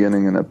in the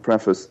beginning in a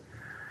preface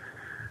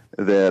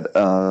that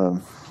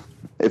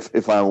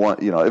if I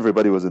want,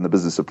 everybody was in the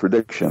business of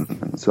prediction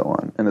and so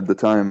on. And at the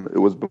time, it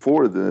was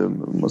before the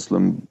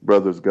Muslim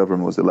Brothers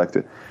government was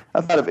elected.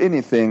 I thought, if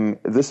anything,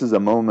 this is a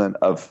moment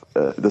of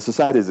the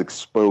society is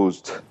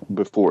exposed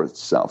before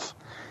itself.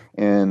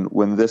 And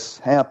when this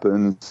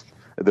happens,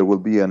 there will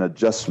be an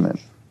adjustment,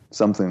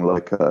 something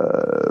like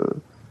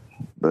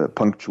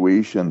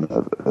punctuation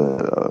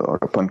or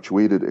a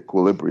punctuated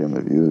equilibrium,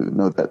 if you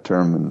know that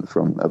term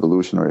from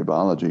evolutionary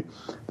biology.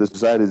 The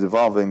society is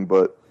evolving,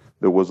 but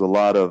there was a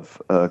lot of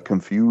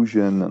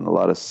confusion and a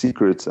lot of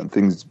secrets and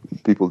things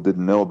people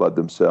didn't know about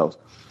themselves.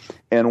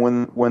 And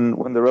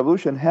when the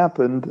revolution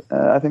happened,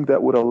 I think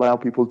that would allow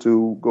people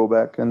to go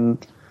back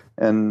and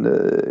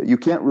you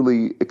can't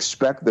really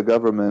expect the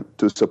government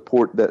to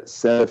support that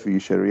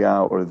Salafi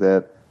Sharia or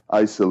that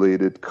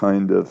isolated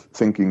kind of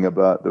thinking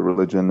about the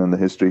religion and the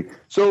history.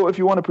 So if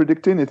you want to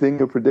predict anything,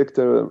 you predict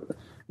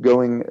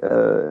going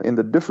in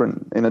a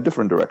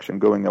different direction,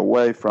 going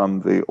away from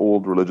the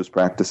old religious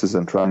practices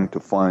and trying to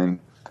find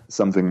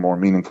something more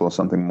meaningful,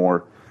 something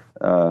more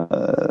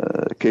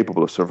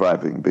capable of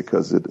surviving,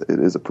 because it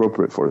is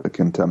appropriate for the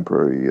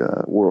contemporary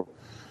world.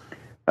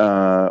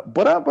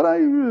 But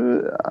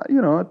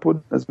I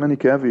put as many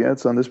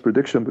caveats on this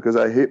prediction because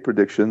I hate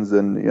predictions,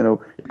 and you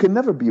can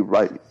never be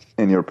right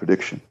in your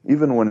prediction.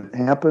 Even when it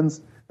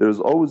happens, there's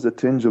always a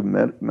tinge of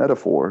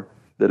metaphor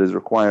that is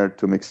required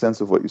to make sense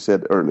of what you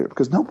said earlier,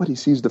 because nobody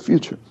sees the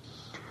future.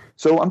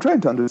 So I'm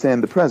trying to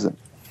understand the present,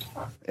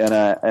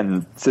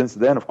 and since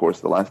then, of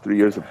course, the last 3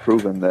 years have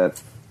proven that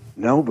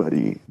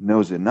nobody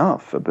knows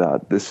enough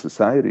about this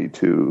society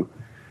to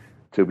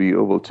be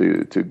able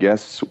to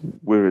guess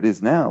where it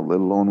is now, let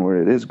alone where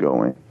it is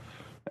going.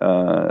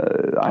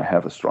 I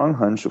have a strong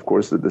hunch, of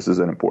course, that this is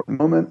an important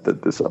moment,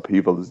 that this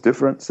upheaval is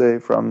different, say,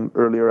 from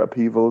earlier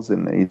upheavals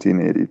in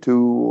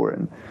 1882 or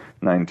in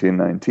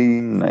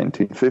 1919,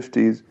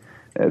 1950s.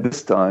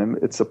 This time,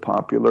 it's a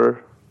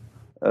popular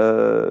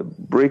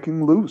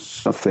breaking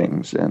loose of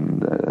things,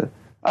 and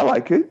I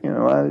like it.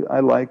 I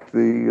like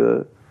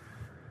the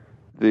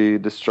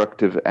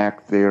destructive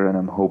act there, and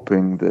I'm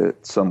hoping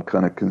that some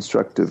kind of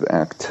constructive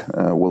act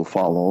will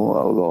follow,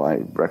 although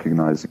I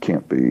recognize it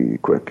can't be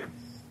quick.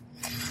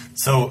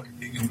 So,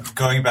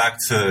 going back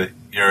to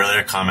your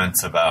earlier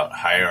comments about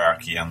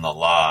hierarchy and the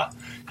law,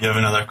 you have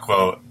another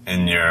quote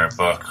in your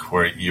book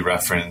where you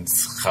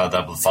reference Khalid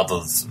Abdel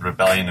Fadl's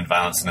Rebellion and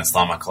Violence in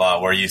Islamic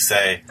Law, where you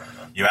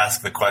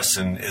ask the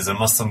question, is a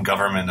Muslim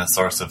government a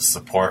source of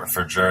support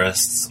for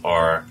jurists,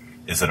 or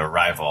is it a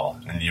rival?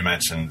 And you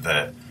mentioned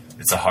that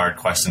it's a hard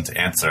question to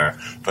answer,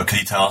 but could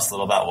you tell us a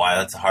little about why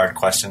that's a hard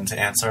question to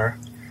answer?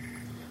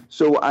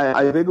 So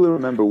I vaguely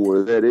remember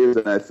where that is,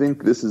 and I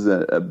think this is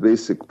a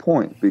basic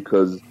point,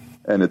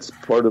 and it's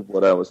part of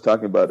what I was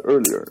talking about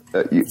earlier.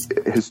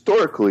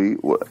 Historically,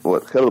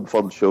 what Khalid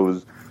Fadl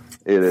shows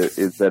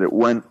is that it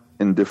went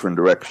in different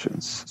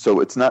directions. So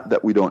it's not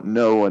that we don't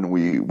know and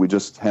we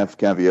just have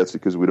caveats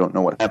because we don't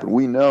know what happened.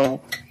 We know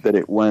that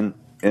it went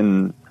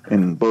in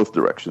both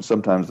directions.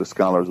 Sometimes the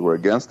scholars were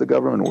against the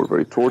government, were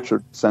very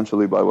tortured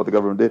essentially by what the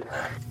government did.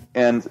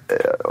 And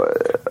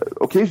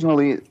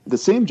occasionally the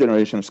same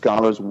generation of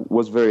scholars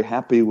was very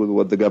happy with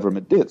what the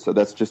government did. So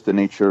that's just the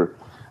nature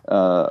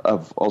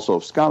of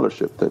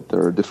scholarship, that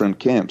there are different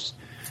camps,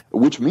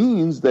 which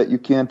means that you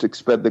can't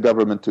expect the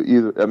government to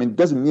either. It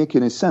doesn't make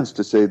any sense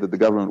to say that the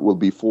government will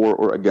be for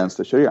or against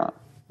the Sharia,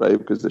 right?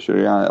 Because the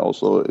Sharia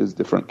also is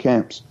different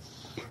camps.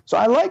 So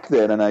I like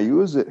that, and I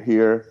use it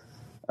here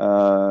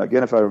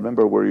again, if I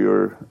remember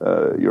where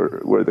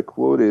the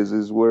quote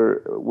is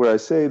where I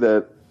say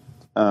that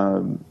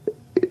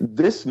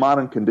this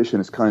modern condition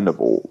is kind of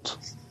old,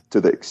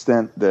 to the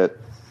extent that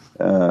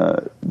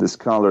the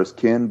scholars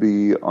can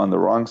be on the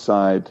wrong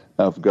side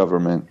of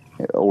government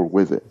or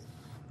with it.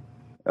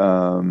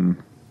 And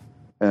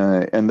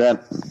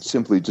that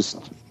simply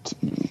just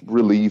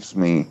relieves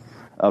me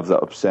of the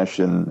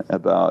obsession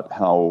about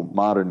how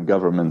modern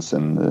governments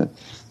in the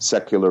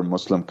secular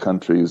Muslim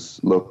countries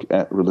look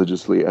at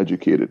religiously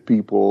educated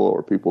people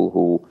or people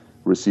who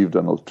received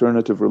an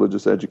alternative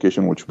religious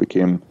education, which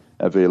became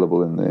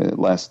available in the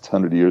last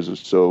 100 years or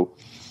so,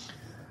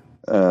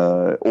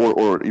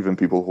 or even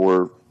people who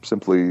are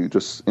simply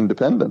just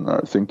independent,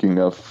 are thinking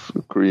of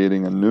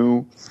creating a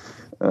new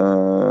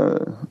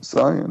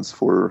science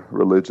for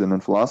religion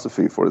and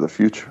philosophy for the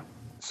future.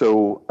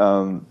 So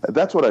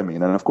that's what I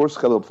mean. And of course,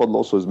 Khalil Fadl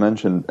also is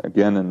mentioned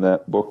again in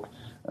that book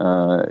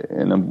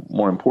in a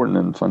more important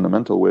and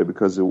fundamental way,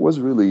 because it was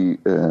really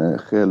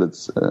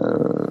Khalid's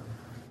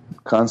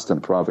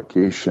constant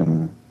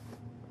provocation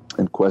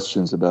and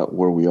questions about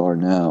where we are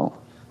now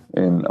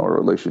in our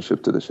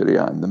relationship to the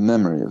Sharia and the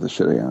memory of the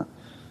Sharia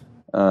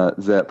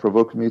that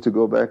provoked me to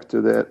go back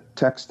to that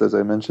text, as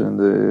I mentioned in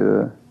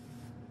the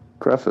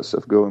preface,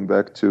 of going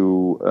back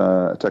to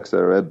a text I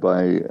read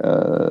by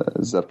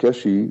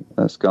Zarkashi,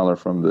 a scholar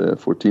from the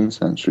 14th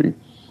century,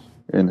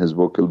 in his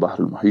book Al-Bahr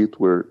al-Muhit,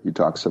 where he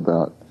talks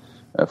about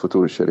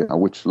Futur al-Sharia,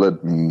 which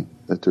led me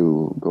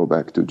to go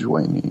back to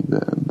Juwayni,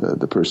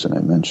 the person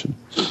I mentioned.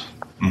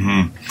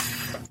 Mm-hmm.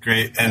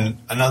 Great. And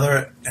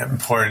another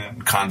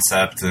important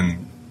concept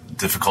and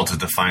difficult to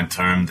define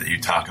term that you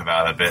talk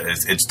about a bit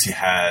is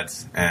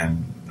ijtihad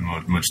and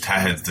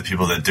mujtahid, the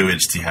people that do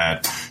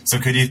ijtihad. So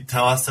could you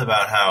tell us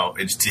about how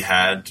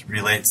ijtihad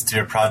relates to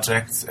your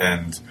project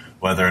and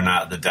whether or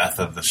not the death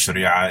of the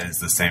Sharia is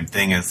the same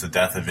thing as the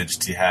death of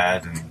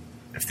ijtihad, and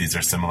if these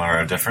are similar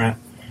or different?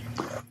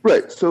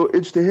 Right. So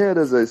ijtihad,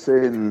 as I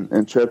say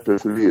in chapter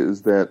 3,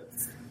 is that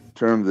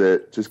term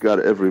that just got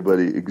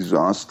everybody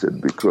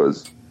exhausted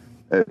because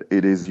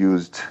it is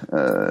used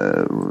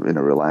in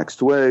a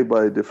relaxed way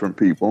by different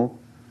people.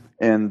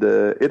 And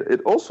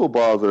it also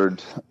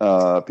bothered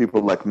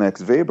people like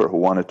Max Weber, who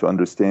wanted to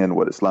understand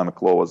what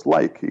Islamic law was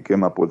like. He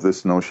came up with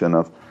this notion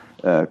of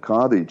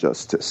Qadi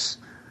justice,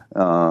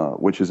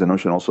 which is a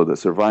notion also that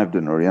survived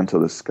in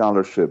Orientalist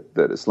scholarship,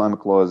 that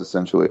Islamic law is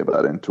essentially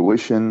about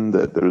intuition,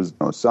 that there's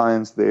no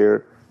science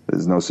there,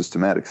 there's no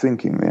systematic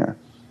thinking there.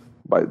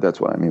 That's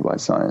what I mean by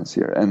science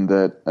here. And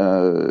that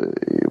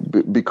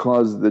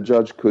because the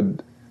judge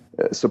could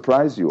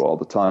surprise you all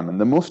the time, and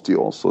the Mufti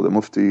also. The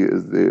Mufti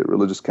is the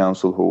religious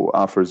council who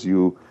offers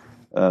you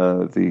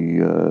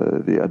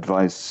the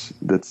advice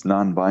that's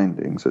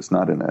non-binding, so it's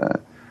not in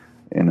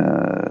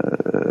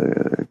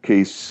a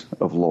case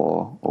of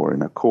law or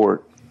in a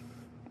court,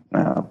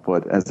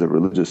 but as a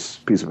religious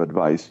piece of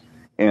advice.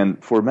 And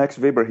for Max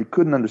Weber, he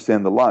couldn't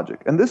understand the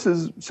logic. And this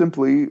is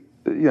simply,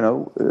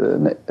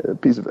 a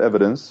piece of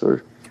evidence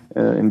or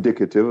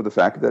indicative of the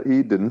fact that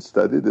he didn't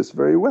study this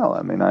very well.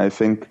 I mean, I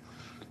think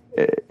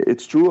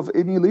it's true of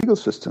any legal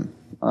system.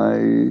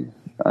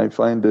 I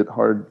find it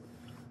hard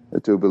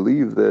to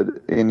believe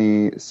that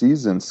any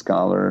seasoned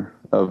scholar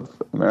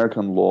of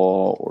American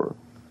law or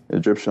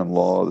Egyptian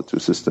law, the two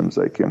systems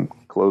I came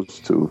close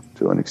to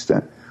an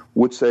extent,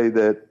 would say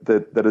that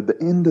at the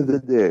end of the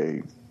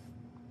day,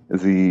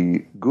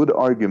 the good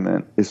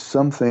argument is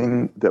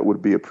something that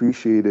would be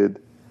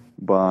appreciated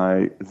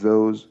by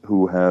those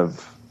who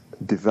have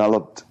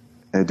developed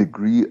a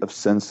degree of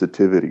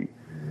sensitivity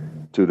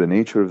to the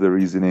nature of the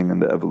reasoning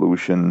and the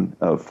evolution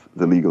of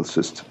the legal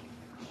system,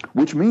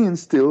 which means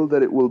still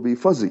that it will be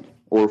fuzzy,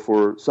 or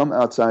for some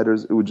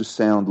outsiders, it would just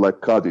sound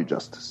like Qadi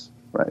justice,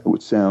 right? It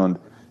would sound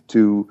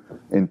too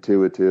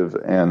intuitive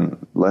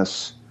and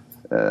less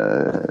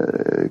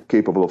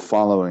capable of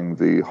following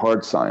the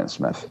hard science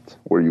method,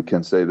 where you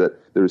can say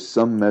that there is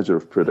some measure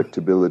of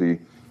predictability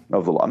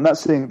of the law. I'm not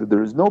saying that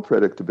there is no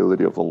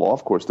predictability of the law.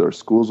 Of course, there are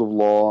schools of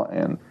law,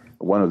 and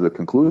one of the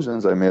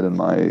conclusions I made in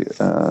my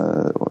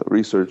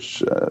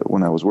research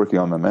when I was working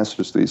on my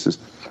master's thesis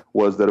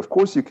was that, of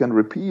course, you can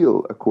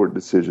repeal a court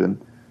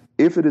decision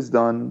if it is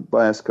done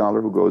by a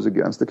scholar who goes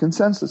against the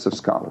consensus of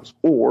scholars,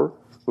 or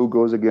who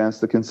goes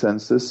against the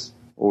consensus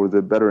or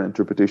the better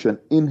interpretation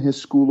in his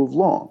school of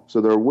law.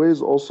 So there are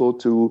ways also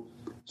to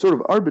sort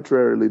of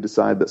arbitrarily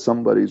decide that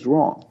somebody's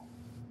wrong.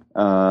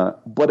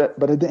 But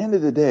at the end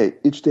of the day,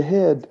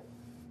 ijtihad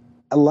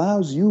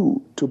allows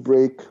you to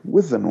break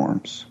with the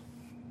norms.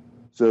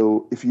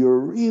 So if you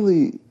are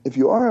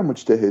a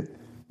mujtahid,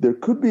 there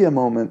could be a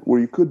moment where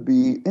you could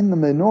be in the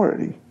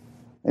minority,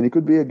 and you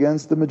could be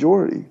against the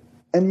majority,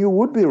 and you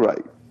would be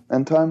right,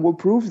 and time will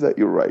prove that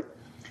you're right.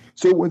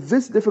 So with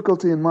this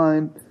difficulty in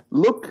mind,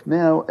 look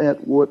now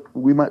at what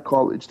we might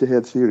call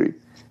ijtihad theory.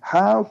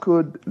 How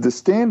could the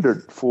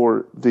standard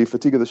for the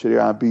fatigue of the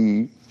Sharia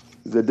be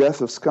the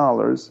death of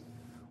scholars,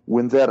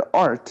 when that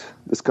art,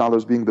 the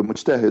scholars being the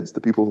mujtahids,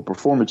 the people who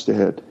perform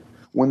ijtihad,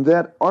 when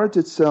that art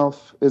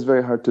itself is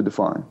very hard to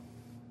define?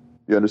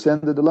 You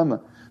understand the dilemma?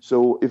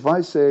 So if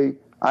I say,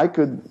 I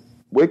could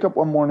wake up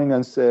one morning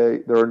and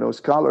say, there are no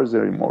scholars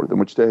anymore, the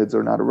mujtahids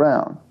are not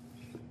around,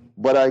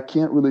 but I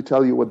can't really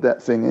tell you what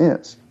that thing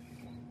is.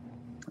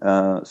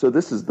 So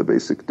this is the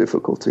basic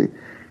difficulty.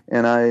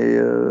 And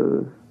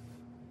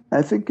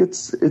I think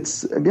it's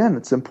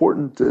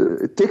important.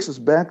 It takes us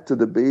back to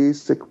the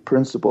basic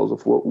principles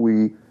of what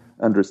we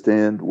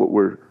understand, what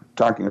we're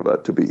talking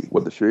about to be,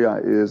 what the Sharia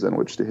is and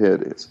what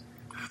Ijtihad is.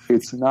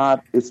 It's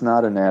not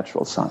a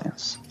natural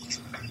science.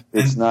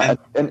 It's not,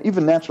 and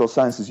even natural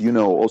sciences,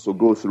 also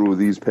go through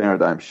these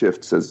paradigm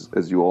shifts,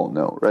 as you all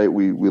know, right?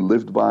 We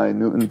lived by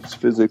Newton's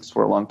physics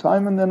for a long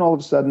time, and then all of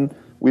a sudden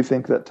we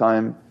think that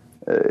time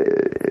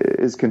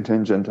is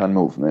contingent on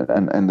movement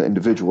and the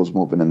individual's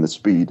movement and the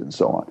speed and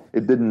so on.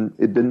 It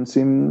didn't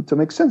seem to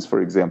make sense,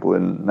 for example,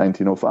 in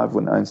 1905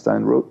 when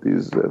Einstein wrote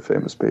these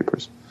famous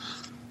papers.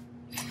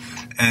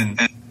 And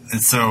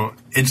so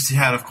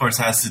Ijtihad, of course,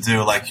 has to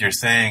do, like you're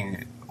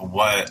saying,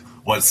 what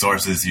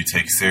sources you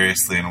take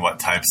seriously and what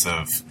types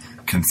of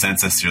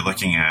consensus you're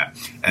looking at.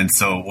 And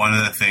so one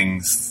of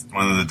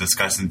the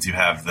discussions you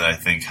have that I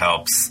think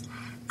helps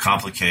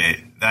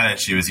complicate that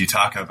issue is you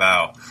talk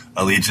about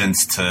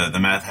allegiance to the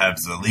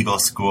madhabs, the legal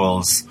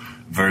schools,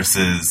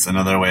 versus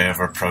another way of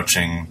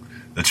approaching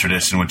the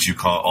tradition, which you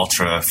call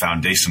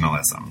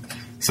ultra-foundationalism.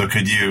 So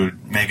could you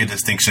make a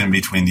distinction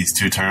between these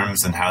two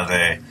terms and how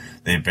they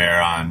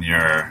bear on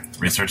your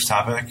research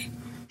topic?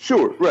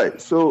 Sure,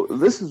 right. So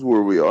this is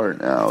where we are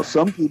now.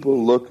 Some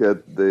people look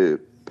at the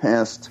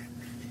past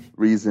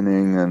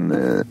reasoning and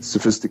the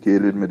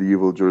sophisticated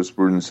medieval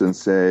jurisprudence and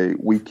say,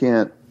 we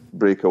can't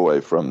break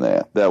away from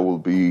that. That will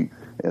be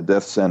a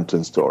death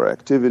sentence to our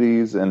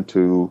activities and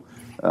to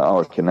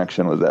our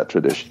connection with that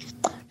tradition.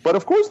 But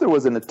of course there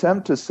was an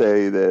attempt to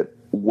say that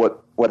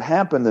what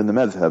happened in the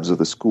madhabs of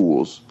the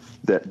schools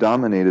that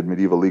dominated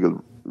medieval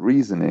legal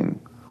reasoning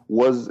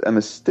was a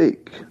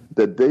mistake,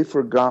 that they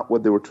forgot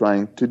what they were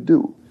trying to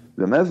do.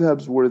 The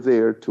madhabs were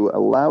there to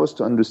allow us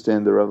to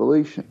understand the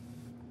revelation.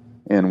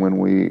 And when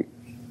we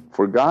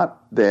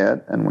forgot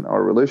that, and when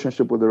our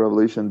relationship with the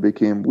revelation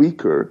became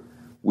weaker,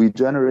 we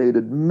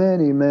generated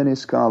many, many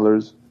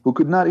scholars who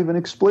could not even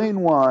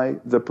explain why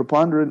the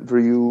preponderant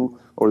view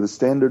or the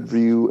standard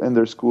view in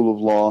their school of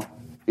law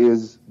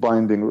is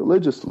binding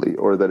religiously,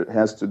 or that it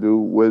has to do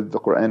with the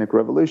Quranic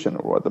revelation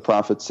or what the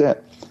Prophet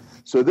said.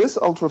 So this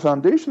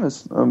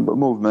ultra-foundationist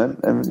movement,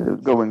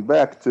 and going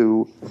back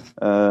to,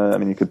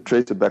 you could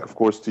trace it back, of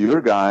course, to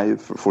your guy,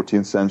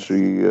 14th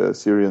century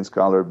Syrian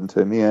scholar Ibn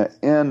Taymiyyah,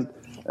 and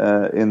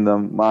in the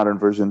modern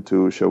version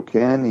to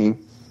Shawkani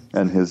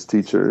and his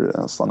teacher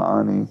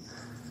San'ani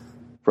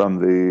from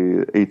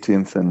the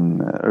 18th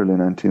and early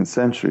 19th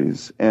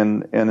centuries.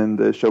 And in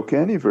the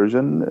Shawkani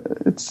version,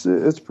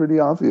 it's pretty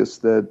obvious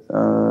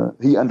that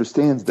he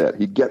understands that,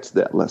 he gets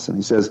that lesson.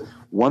 He says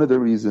one of the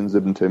reasons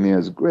Ibn Taymiyyah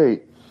is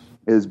great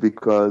is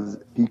because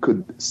he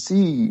could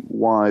see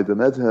why the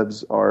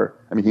madhabs are,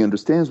 he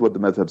understands what the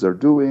madhabs are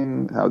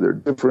doing, how they're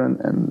different,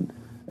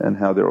 and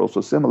how they're also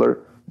similar,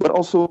 but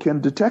also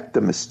can detect the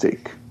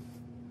mistake.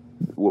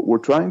 What we're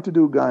trying to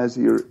do, guys,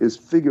 here is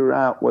figure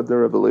out what the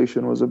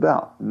revelation was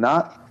about,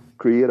 not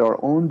create our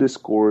own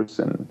discourse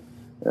and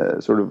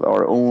sort of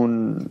our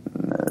own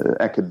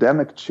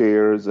academic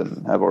chairs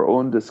and have our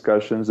own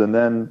discussions and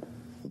then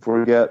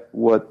forget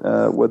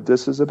what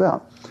this is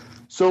about.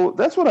 So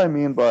that's what I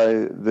mean by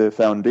the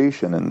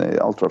foundation and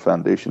the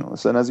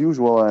ultra-foundationalists. And as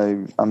usual,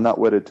 I'm not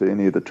wedded to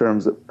any of the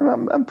terms.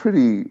 I'm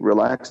pretty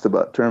relaxed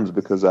about terms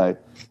because I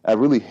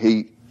really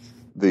hate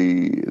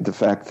the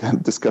fact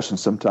that discussions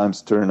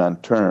sometimes turn on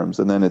terms,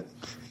 and then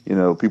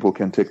people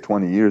can take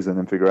 20 years and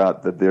then figure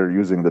out that they're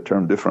using the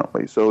term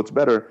differently. So it's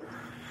better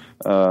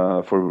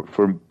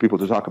for people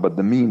to talk about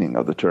the meaning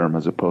of the term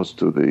as opposed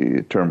to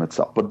the term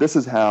itself. But this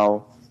is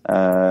how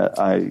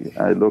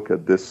I look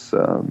at this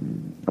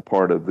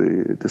part of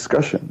the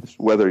discussions,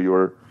 whether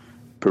you're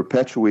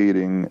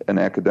perpetuating an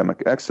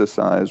academic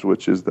exercise,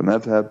 which is the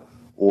madhab,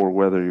 or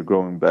whether you're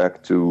going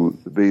back to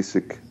the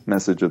basic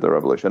message of the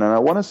revelation. And I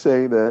want to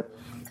say that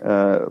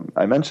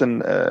I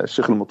mentioned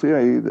Sheikh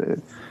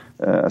al-Muti'i,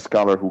 a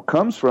scholar who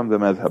comes from the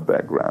madhab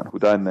background, who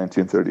died in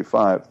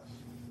 1935,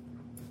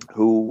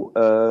 who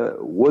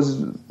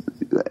was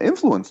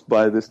influenced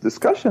by this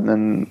discussion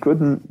and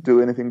couldn't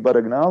do anything but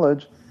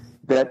acknowledge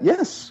that,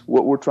 yes,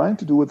 what we're trying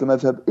to do with the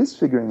madhab is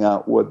figuring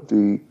out what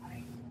the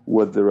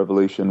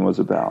revelation was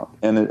about.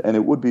 And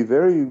it would be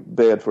very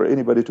bad for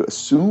anybody to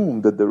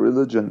assume that the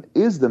religion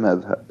is the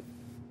madhab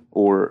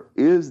or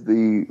is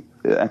the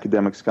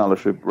academic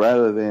scholarship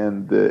rather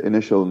than the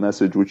initial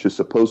message which is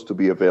supposed to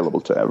be available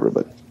to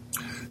everybody.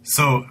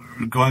 So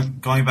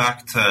going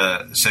back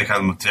to Sheikh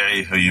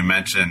al-Muti'i, who you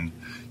mentioned,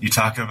 you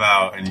talk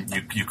about, and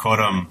you quote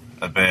him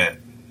a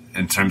bit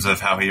in terms of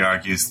how he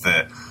argues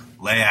that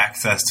lay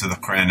access to the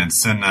Quran and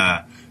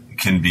Sunnah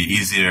can be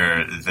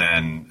easier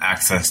than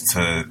access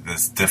to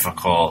this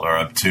difficult or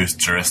obtuse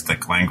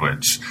juristic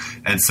language.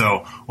 And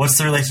so what's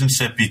the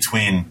relationship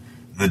between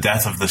the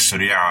death of the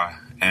Sharia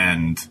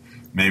and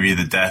maybe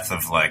the death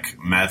of like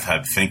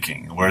madhab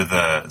thinking? Were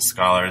the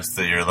scholars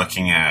that you're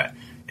looking at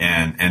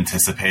and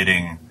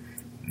anticipating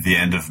the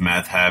end of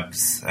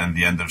madhabs and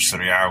the end of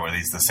Sharia, were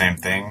these the same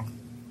thing?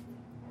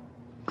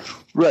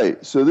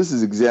 Right. So this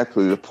is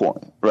exactly the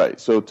point. Right.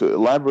 So to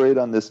elaborate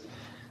on this,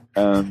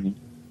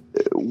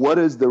 what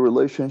is the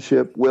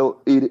relationship?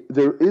 Well,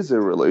 there is a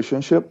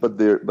relationship, but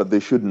they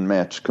shouldn't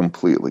match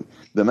completely.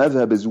 The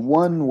madhab is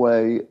one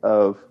way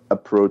of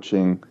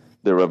approaching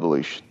the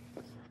revelation,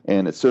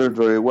 and it served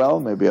very well,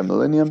 maybe a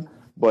millennium,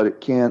 but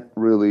it can't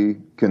really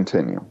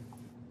continue.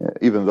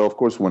 Even though, of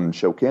course, when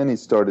Shawkani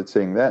started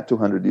saying that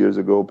 200 years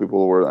ago,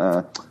 people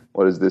were,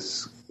 what is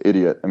this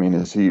idiot? I mean,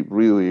 is he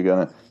really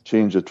going to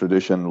change a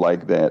tradition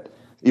like that?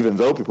 Even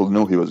though people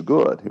knew he was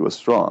good, he was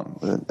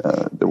strong,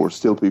 there were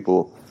still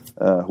people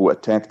who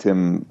attacked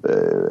him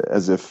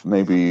as if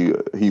maybe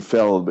he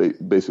fell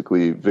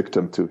basically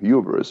victim to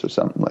hubris or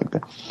something like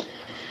that.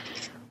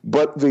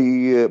 But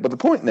the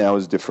point now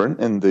is different.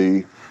 In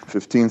the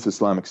 15th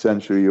Islamic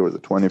century or the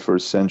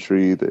 21st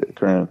century, the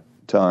current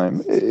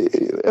time,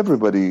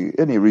 everybody,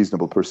 any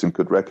reasonable person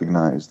could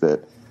recognize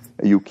that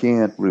you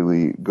can't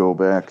really go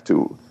back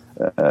to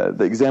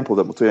the example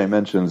that Mutayy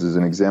mentions is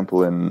an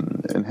example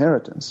in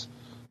inheritance.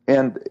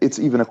 And it's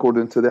even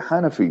according to the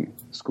Hanafi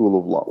school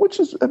of law, which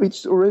is, I mean,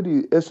 it's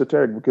already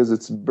esoteric because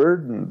it's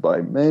burdened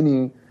by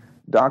many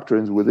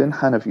doctrines within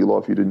Hanafi law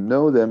if you didn't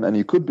know them, and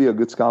you could be a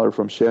good scholar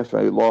from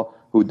Shafi'i law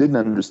who didn't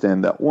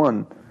understand that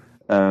one.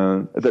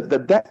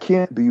 That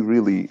can't be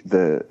really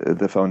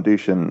the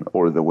foundation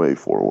or the way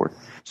forward.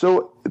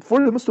 So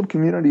for the Muslim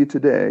community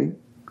today,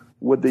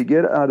 what they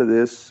get out of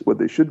this, what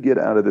they should get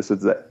out of this,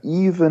 is that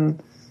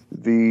even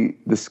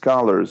the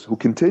scholars who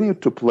continue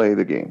to play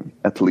the game,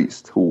 at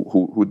least,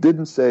 who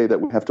didn't say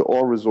that we have to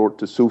all resort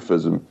to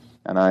Sufism,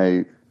 and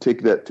I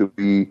take that to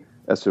be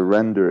a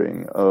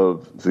surrendering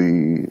of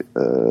the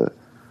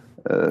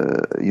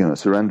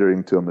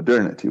surrendering to a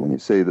modernity. When you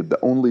say that the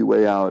only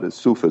way out is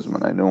Sufism,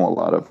 and I know a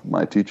lot of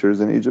my teachers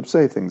in Egypt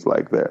say things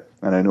like that,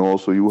 and I know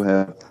also you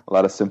have a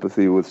lot of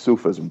sympathy with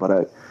Sufism,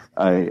 but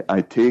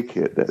I take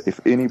it that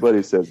if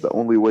anybody says the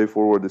only way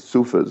forward is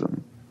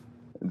Sufism,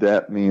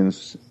 that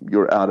means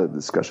you're out of the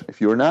discussion.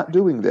 If you're not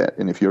doing that,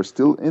 and if you're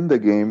still in the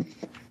game,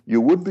 you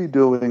would be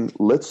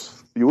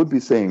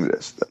saying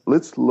this: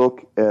 let's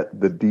look at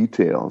the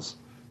details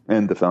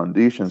and the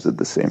foundations at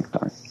the same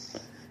time,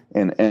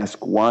 and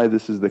ask why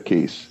this is the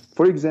case.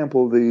 For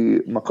example,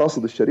 the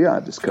Maqasid al-Sharia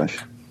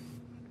discussion,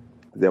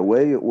 the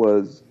way it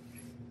was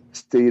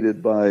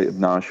stated by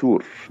Ibn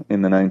Ashur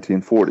in the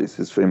 1940s,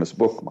 his famous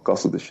book,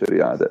 Maqasid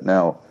al-Sharia, that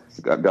now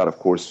got of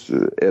course,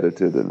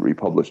 edited and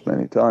republished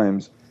many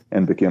times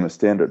and became a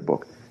standard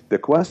book. The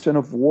question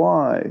of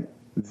why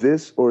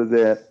this or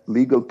that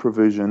legal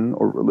provision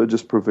or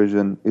religious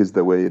provision is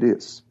the way it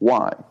is,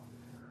 why,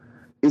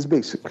 is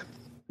basic.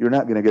 You're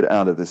not going to get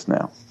out of this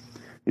now.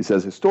 He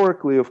says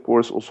historically, of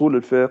course, usul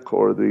al-fiqh,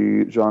 or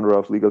the genre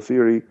of legal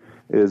theory,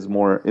 is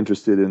more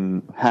interested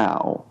in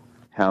how.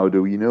 How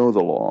do we know the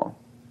law?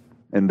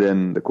 And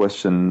then the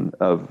question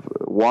of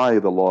why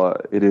the law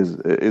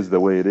is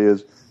the way it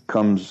is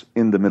comes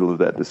in the middle of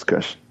that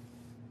discussion.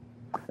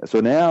 So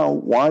now,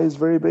 why is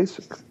very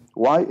basic.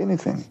 Why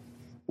anything?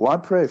 Why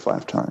pray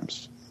 5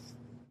 times?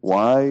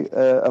 Why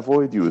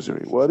avoid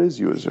usury? What is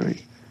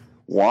usury?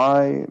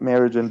 Why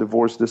marriage and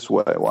divorce this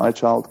way? Why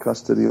child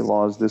custody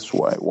laws this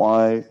way?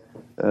 Why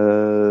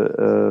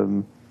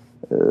men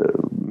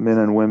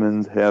and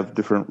women have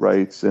different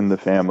rights in the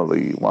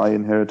family? Why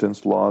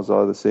inheritance laws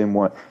are the same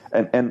way?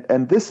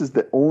 And this is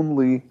the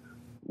only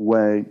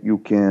way you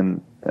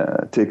can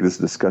take this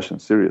discussion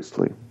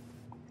seriously.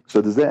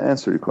 So does that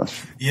answer your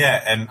question?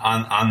 Yeah, and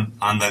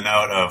on the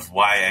note of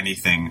why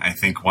anything, I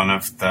think one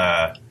of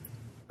the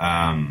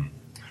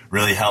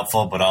really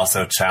helpful but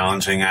also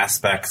challenging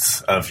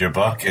aspects of your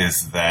book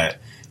is that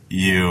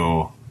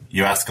you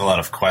ask a lot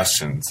of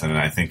questions, and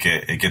I think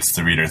it gets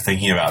the reader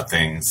thinking about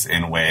things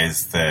in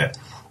ways that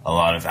a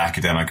lot of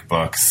academic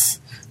books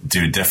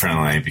do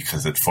differently,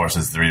 because it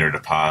forces the reader to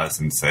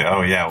pause and say,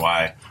 oh yeah,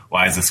 why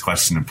is this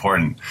question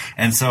important?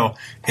 And so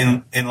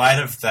in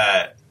light of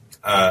that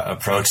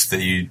approach that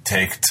you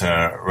take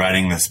to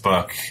writing this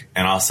book,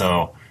 and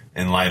also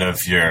in light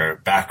of your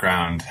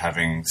background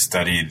having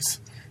studied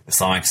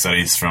Islamic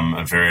studies from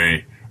a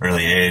very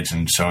early age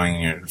and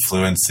showing your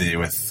fluency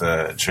with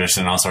the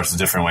tradition in all sorts of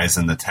different ways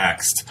in the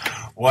text,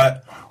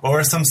 what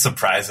were some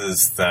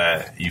surprises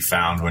that you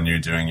found when you're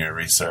doing your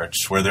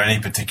research? Were there any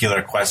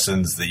particular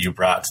questions that you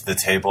brought to the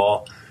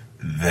table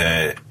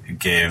that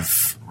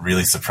gave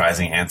really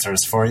surprising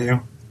answers for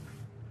you?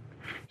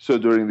 So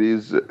during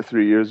these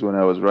 3 years when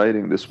I was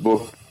writing this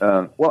book,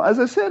 well, as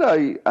I said,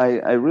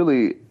 I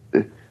really,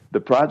 the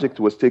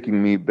project was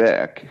taking me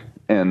back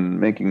and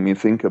making me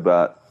think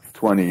about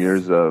 20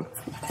 years of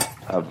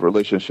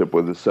relationship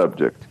with the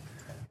subject.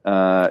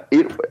 I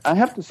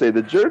have to say,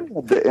 the journey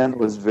at the end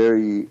was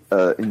very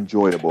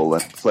enjoyable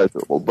and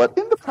pleasurable, but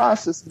in the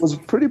process it was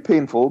pretty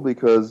painful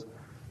because,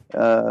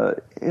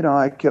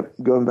 I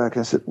kept going back.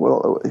 I said,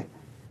 well,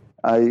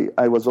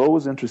 I was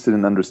always interested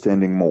in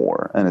understanding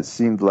more, and it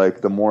seemed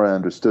like the more I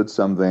understood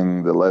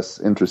something, the less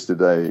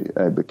interested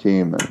I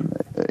became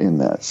in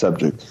that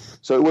subject.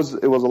 So it was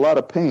a lot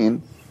of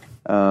pain,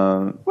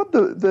 but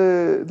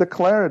the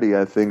clarity,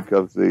 I think,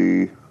 of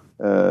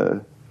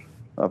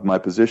my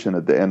position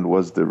at the end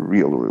was the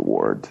real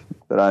reward.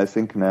 That I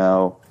think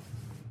now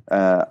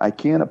I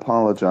can't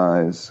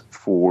apologize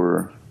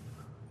for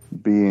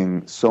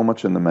being so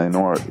much in the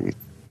minority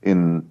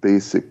in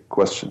basic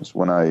questions.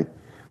 When I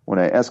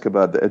ask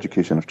about the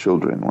education of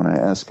children, when I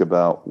ask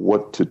about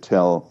what to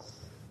tell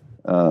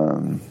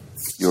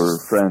your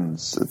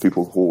friends,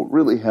 people who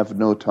really have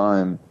no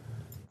time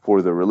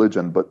for the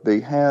religion, but they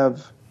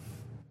have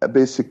a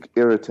basic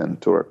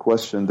irritant or a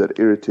question that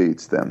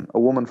irritates them. A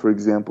woman, for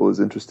example, is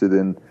interested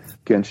in,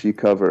 can she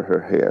cover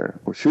her hair?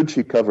 Or should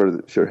she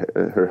cover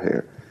her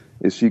hair?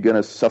 Is she going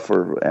to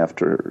suffer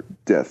after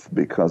death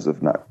because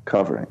of not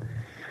covering?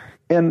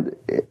 And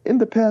in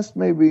the past,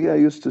 maybe I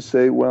used to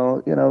say,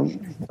 well,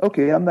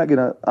 okay, I'm not going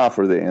to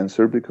offer the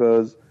answer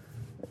because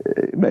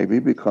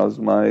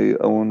my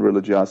own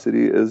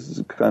religiosity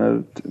is kind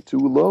of too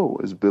low,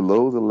 is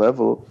below the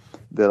level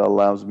that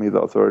allows me the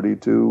authority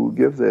to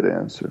give that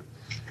answer.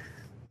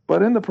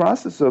 But in the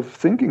process of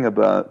thinking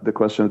about the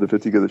question of the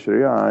fatigue of the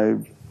Sharia, I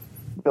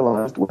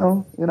realized,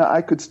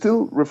 I could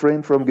still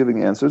refrain from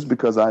giving answers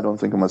because I don't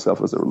think of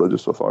myself as a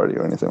religious authority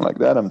or anything like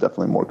that. I'm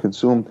definitely more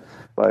consumed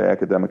by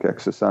academic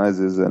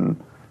exercises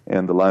and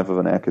the life of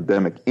an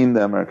academic in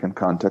the American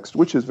context,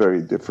 which is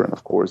very different,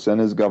 of course, and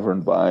is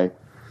governed by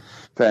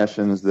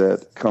fashions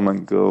that come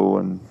and go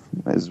and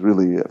is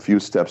really a few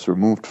steps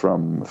removed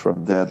from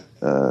that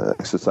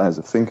exercise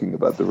of thinking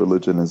about the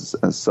religion as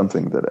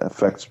something that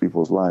affects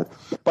people's lives.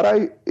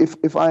 But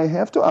if I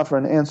have to offer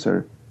an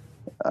answer,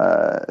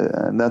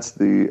 and that's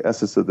the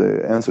essence of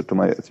the answer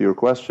to your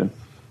question,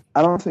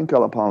 I don't think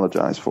I'll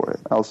apologize for it.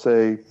 I'll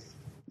say,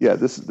 yeah,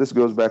 this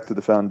goes back to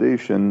the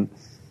foundation,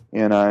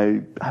 and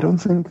I don't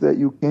think that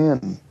you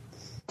can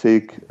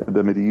take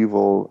the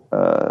medieval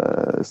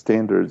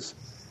standards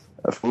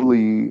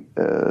fully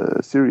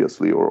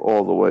seriously or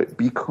all the way,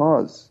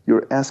 because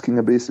you're asking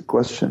a basic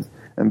question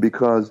and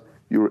because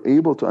you're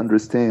able to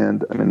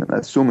understand,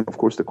 assuming, of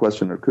course, the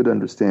questioner could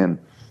understand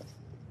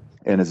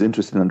and is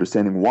interested in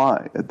understanding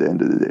why at the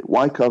end of the day.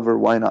 Why cover?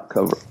 Why not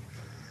cover?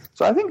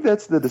 So I think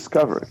that's the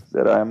discovery,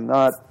 that I'm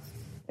not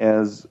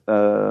as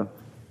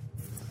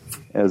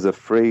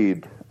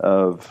afraid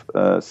of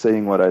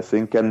saying what I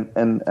think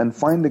and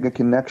finding a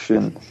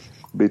connection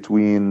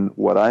between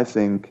what I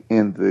think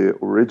and the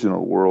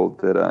original world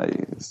that I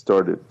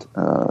started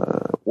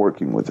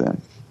working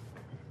within.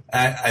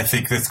 I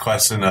think this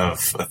question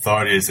of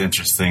authority is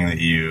interesting that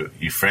you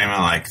frame it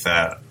like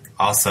that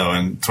also.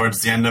 And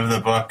towards the end of the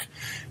book,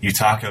 you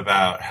talk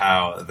about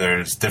how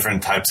there's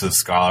different types of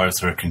scholars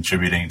who are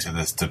contributing to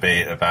this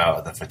debate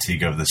about the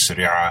fatigue of the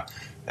Sharia.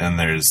 And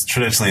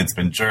traditionally it's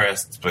been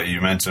jurists, but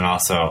you mentioned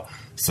also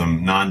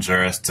some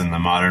non-jurists in the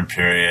modern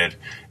period,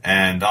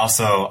 and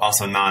also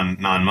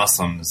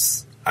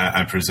non-Muslims.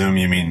 I presume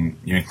you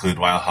include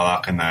Wael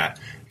Hallaq in that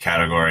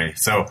category.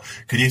 So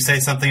could you say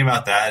something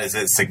about that? Is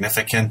it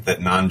significant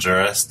that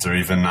non-jurists or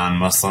even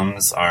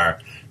non-Muslims are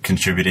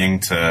contributing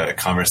to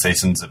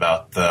conversations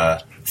about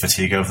the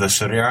fatigue of the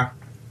Sharia?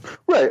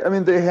 Right.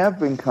 They have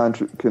been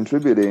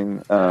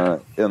contributing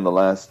in the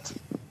last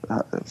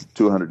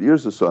 200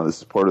 years or so. This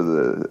is part of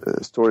the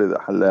story that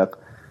Hallaq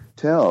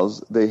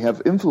tells. They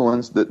have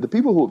influenced, the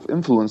people who have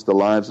influenced the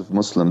lives of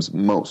Muslims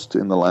most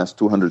in the last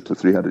 200 to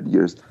 300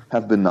 years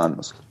have been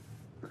non-Muslim.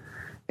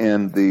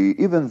 And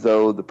even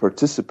though the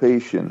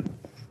participation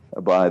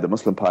by the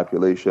Muslim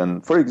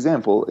population, for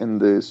example, in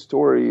the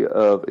story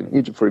of, in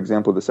Egypt, for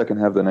example, the second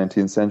half of the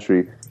 19th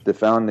century, the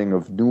founding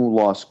of new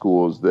law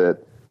schools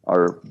that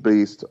are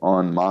based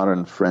on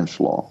modern French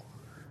law,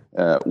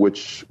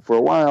 which for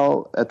a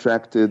while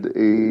attracted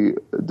a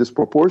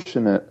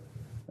disproportionate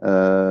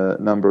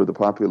number of the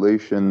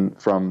population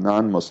from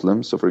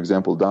non-Muslims. So, for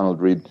example, Donald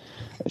Reed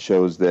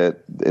shows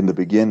that in the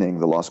beginning,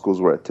 the law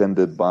schools were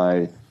attended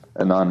by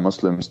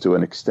non-Muslims to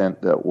an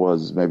extent that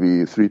was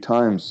maybe 3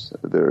 times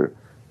their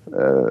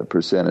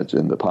percentage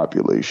in the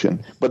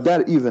population. But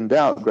that evened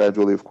out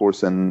gradually, of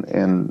course,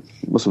 and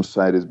Muslim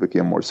societies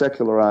became more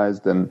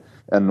secularized, and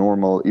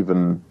normal,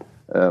 even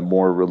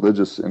more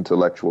religious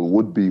intellectual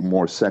would be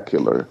more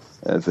secular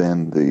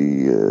than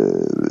the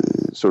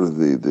sort of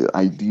the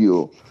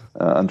ideal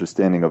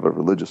understanding of a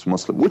religious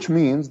Muslim, which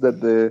means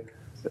that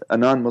a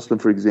non-Muslim,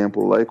 for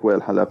example, like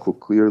Wael Hallaq, who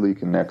clearly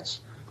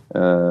connects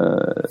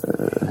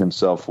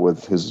himself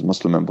with his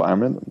Muslim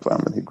environment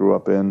he grew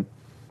up in,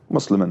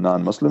 Muslim and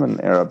non-Muslim,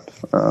 and Arab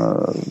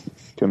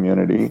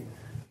community,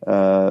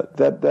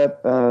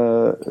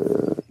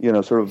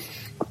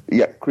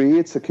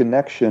 creates a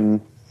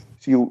connection.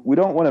 See, we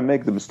don't want to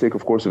make the mistake,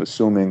 of course, of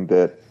assuming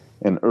that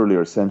in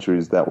earlier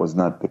centuries that was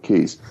not the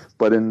case.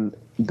 But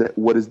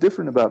what is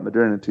different about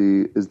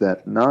modernity is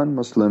that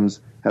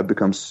non-Muslims have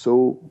become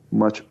so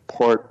much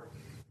part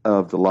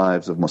of the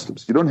lives of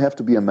Muslims. You don't have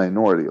to be a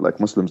minority, like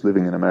Muslims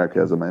living in America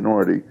as a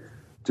minority,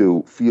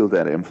 to feel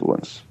that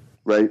influence.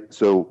 right?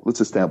 So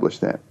let's establish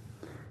that.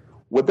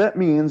 What that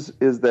means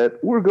is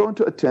that we're going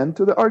to attend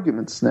to the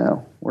arguments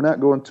now. We're not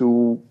going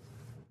to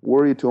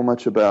worry too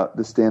much about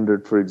the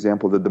standard, for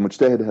example, that the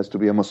mujtahid has to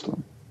be a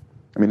Muslim.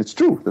 I mean, it's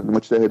true that the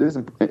mujtahid is,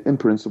 in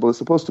principle, is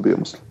supposed to be a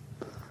Muslim.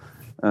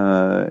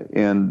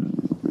 And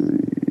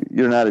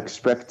you're not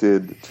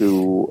expected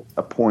to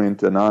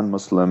appoint a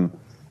non-Muslim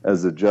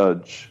as a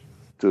judge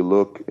to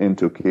look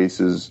into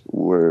cases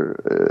where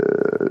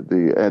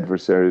the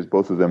adversaries,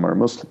 both of them, are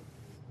Muslim.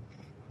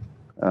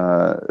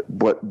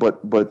 But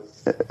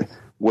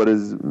what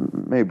is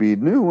maybe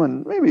new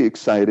and maybe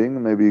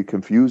exciting, maybe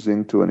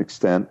confusing to an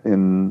extent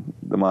in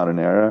the modern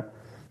era,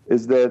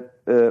 is that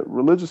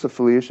religious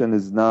affiliation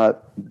is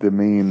not the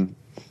main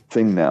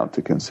thing now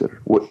to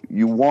consider. What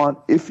you want,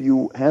 if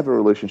you have a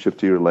relationship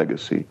to your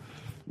legacy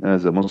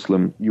as a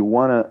Muslim, you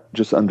want to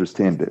just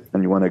understand it,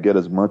 and you want to get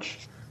as much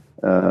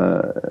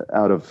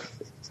out of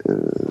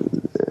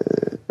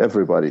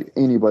everybody,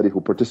 anybody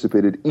who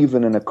participated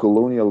even in a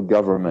colonial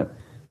government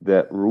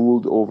that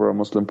ruled over a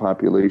Muslim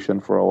population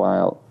for a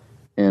while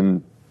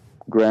and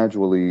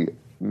gradually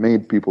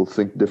made people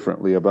think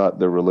differently about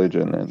their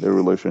religion and their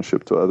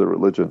relationship to other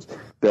religions.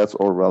 That's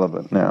all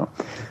relevant now.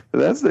 But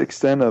that's the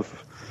extent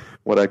of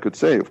what I could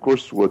say. Of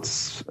course,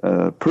 what's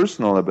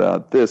personal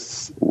about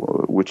this,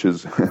 which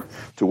is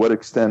to what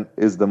extent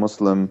is the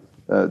Muslim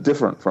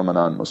different from a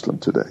non-Muslim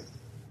today?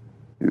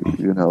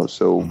 You know,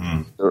 so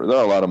there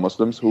are a lot of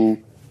Muslims who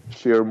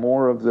share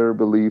more of their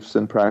beliefs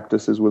and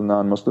practices with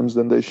non-Muslims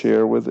than they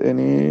share with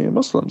any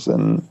Muslims,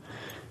 and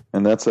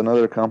that's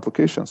another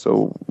complication.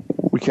 So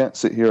we can't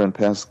sit here and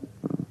pass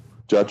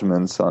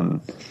judgments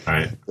on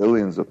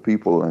billions of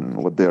people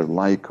and what they're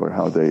like or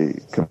how they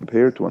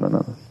compare to one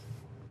another.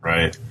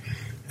 Right.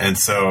 And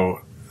so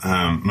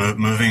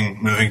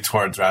moving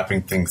towards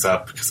wrapping things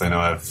up, because I know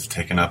I've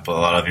taken up a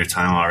lot of your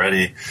time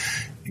already,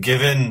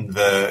 given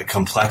the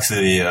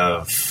complexity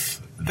of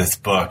this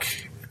book,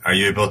 are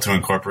you able to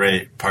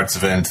incorporate parts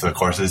of it into the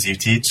courses you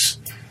teach?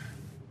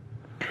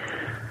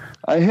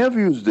 I have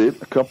used it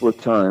a couple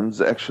of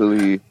times,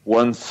 actually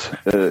once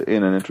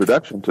in an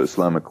introduction to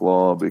Islamic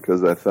law,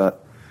 because I thought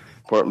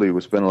partly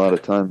we spent a lot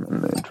of time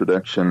in the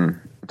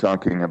introduction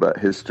talking about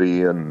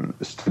history, and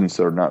students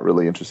are not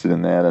really interested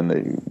in that, and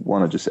they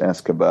want to just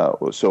ask about,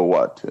 well, so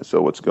what?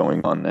 So what's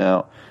going on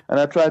now? And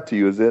I tried to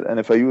use it, and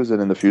if I use it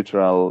in the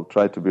future, I'll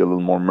try to be a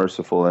little more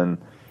merciful and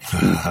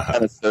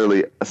not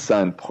necessarily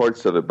assign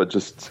parts of it, but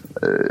just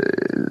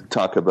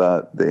talk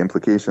about the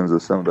implications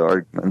of some of the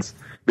arguments.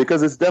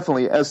 Because it's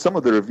definitely, as some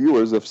of the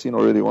reviewers, I've seen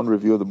already one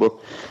review of the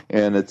book,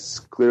 and it's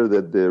clear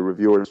that the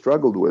reviewer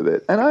struggled with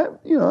it. And I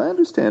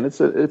understand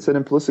it's an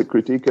implicit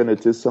critique, and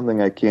it is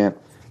something I can't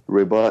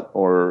rebut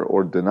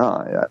or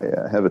deny.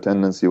 I have a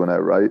tendency when I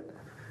write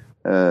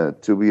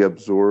to be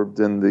absorbed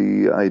in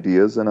the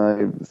ideas, and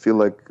I feel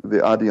like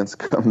the audience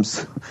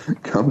comes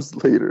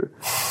later.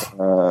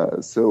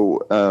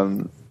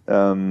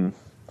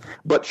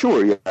 But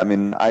sure, yeah. I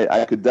mean,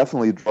 I could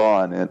definitely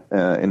draw on it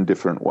in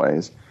different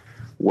ways.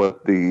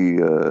 What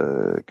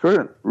the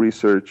current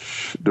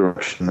research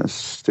direction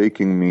is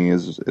taking me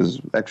is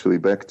actually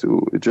back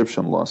to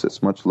Egyptian laws.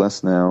 It's much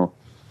less now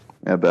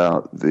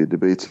about the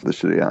debates of the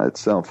Sharia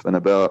itself and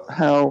about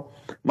how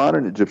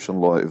modern Egyptian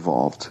law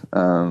evolved.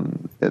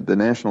 The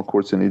national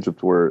courts in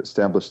Egypt were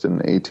established in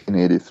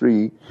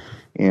 1883,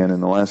 and in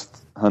the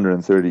last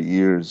 130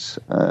 years,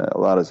 a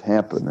lot has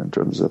happened in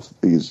terms of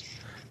these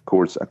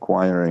courts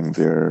acquiring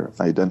their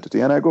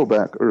identity. And I go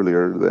back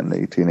earlier than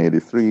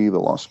 1883. The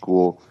law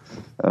school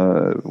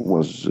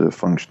was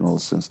functional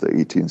since the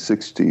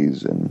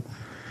 1860s, and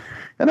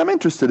I'm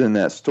interested in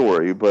that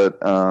story, but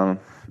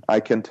I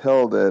can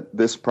tell that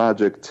this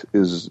project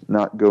is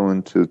not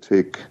going to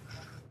take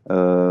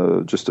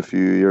just a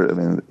few years. I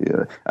mean,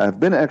 I've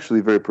been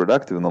actually very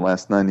productive in the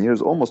last 9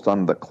 years, almost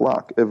on the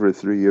clock. Every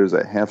 3 years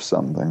I have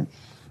something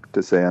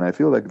to say, and I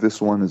feel like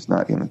this one is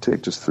not going to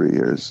take just 3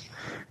 years.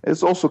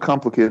 It's also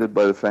complicated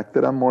by the fact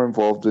that I'm more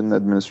involved in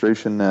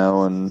administration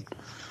now, and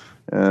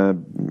I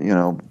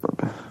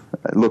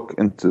look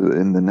into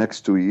in the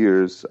next 2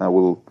 years.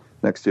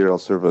 Next year I'll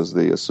serve as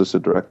the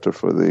associate director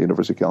for the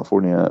University of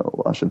California,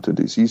 Washington,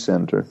 D.C.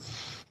 Center.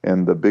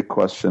 And the big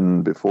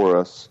question before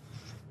us,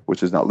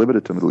 which is not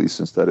limited to Middle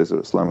Eastern studies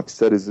or Islamic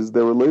studies, is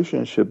the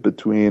relationship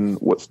between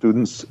what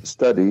students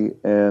study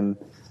and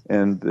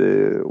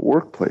the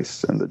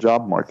workplace and the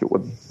job market,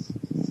 what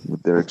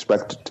they're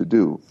expected to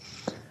do.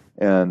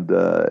 And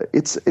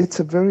it's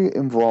a very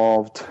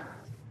involved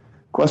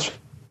question.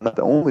 Not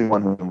the only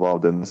one who's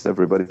involved in this.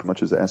 Everybody pretty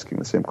much is asking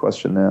the same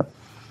question now.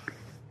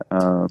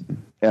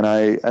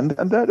 And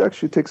that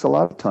actually takes a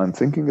lot of time,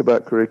 thinking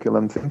about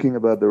curriculum, thinking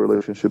about the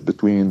relationship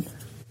between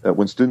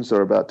when students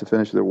are about to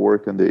finish their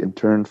work and they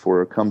intern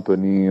for a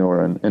company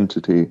or an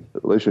entity,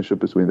 the relationship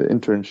between the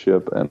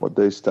internship and what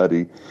they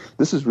study.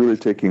 This is really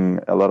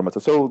taking a lot of my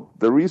time. So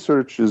the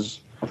research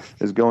is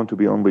going to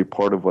be only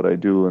part of what I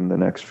do in the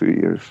next few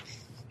years.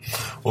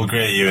 Well,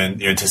 great. You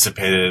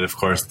anticipated, of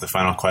course, the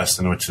final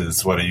question, which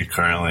is what are you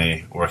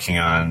currently working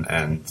on?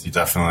 And you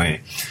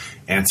definitely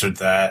answered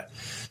that.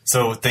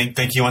 So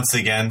thank you once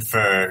again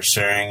for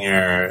sharing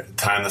your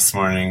time this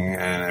morning,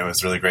 and it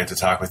was really great to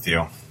talk with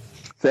you.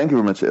 Thank you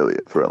very much,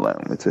 Elliot, for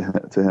allowing me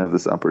to have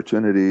this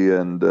opportunity,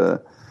 and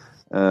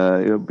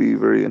you'll be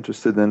very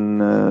interested in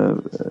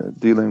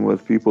dealing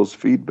with people's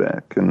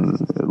feedback, and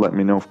let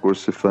me know, of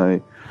course, if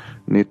I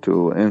need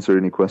to answer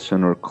any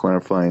question or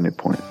clarify any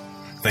point.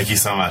 Thank you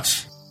so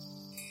much.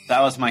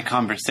 That was my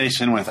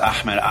conversation with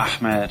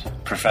Ahmed,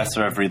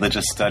 professor of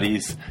religious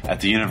studies at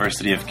the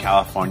University of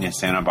California,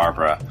 Santa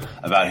Barbara,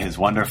 about his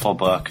wonderful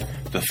book,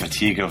 The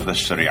Fatigue of the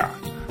Sharia,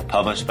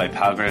 published by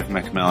Palgrave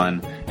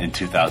Macmillan in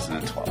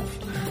 2012.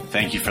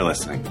 Thank you for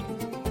listening.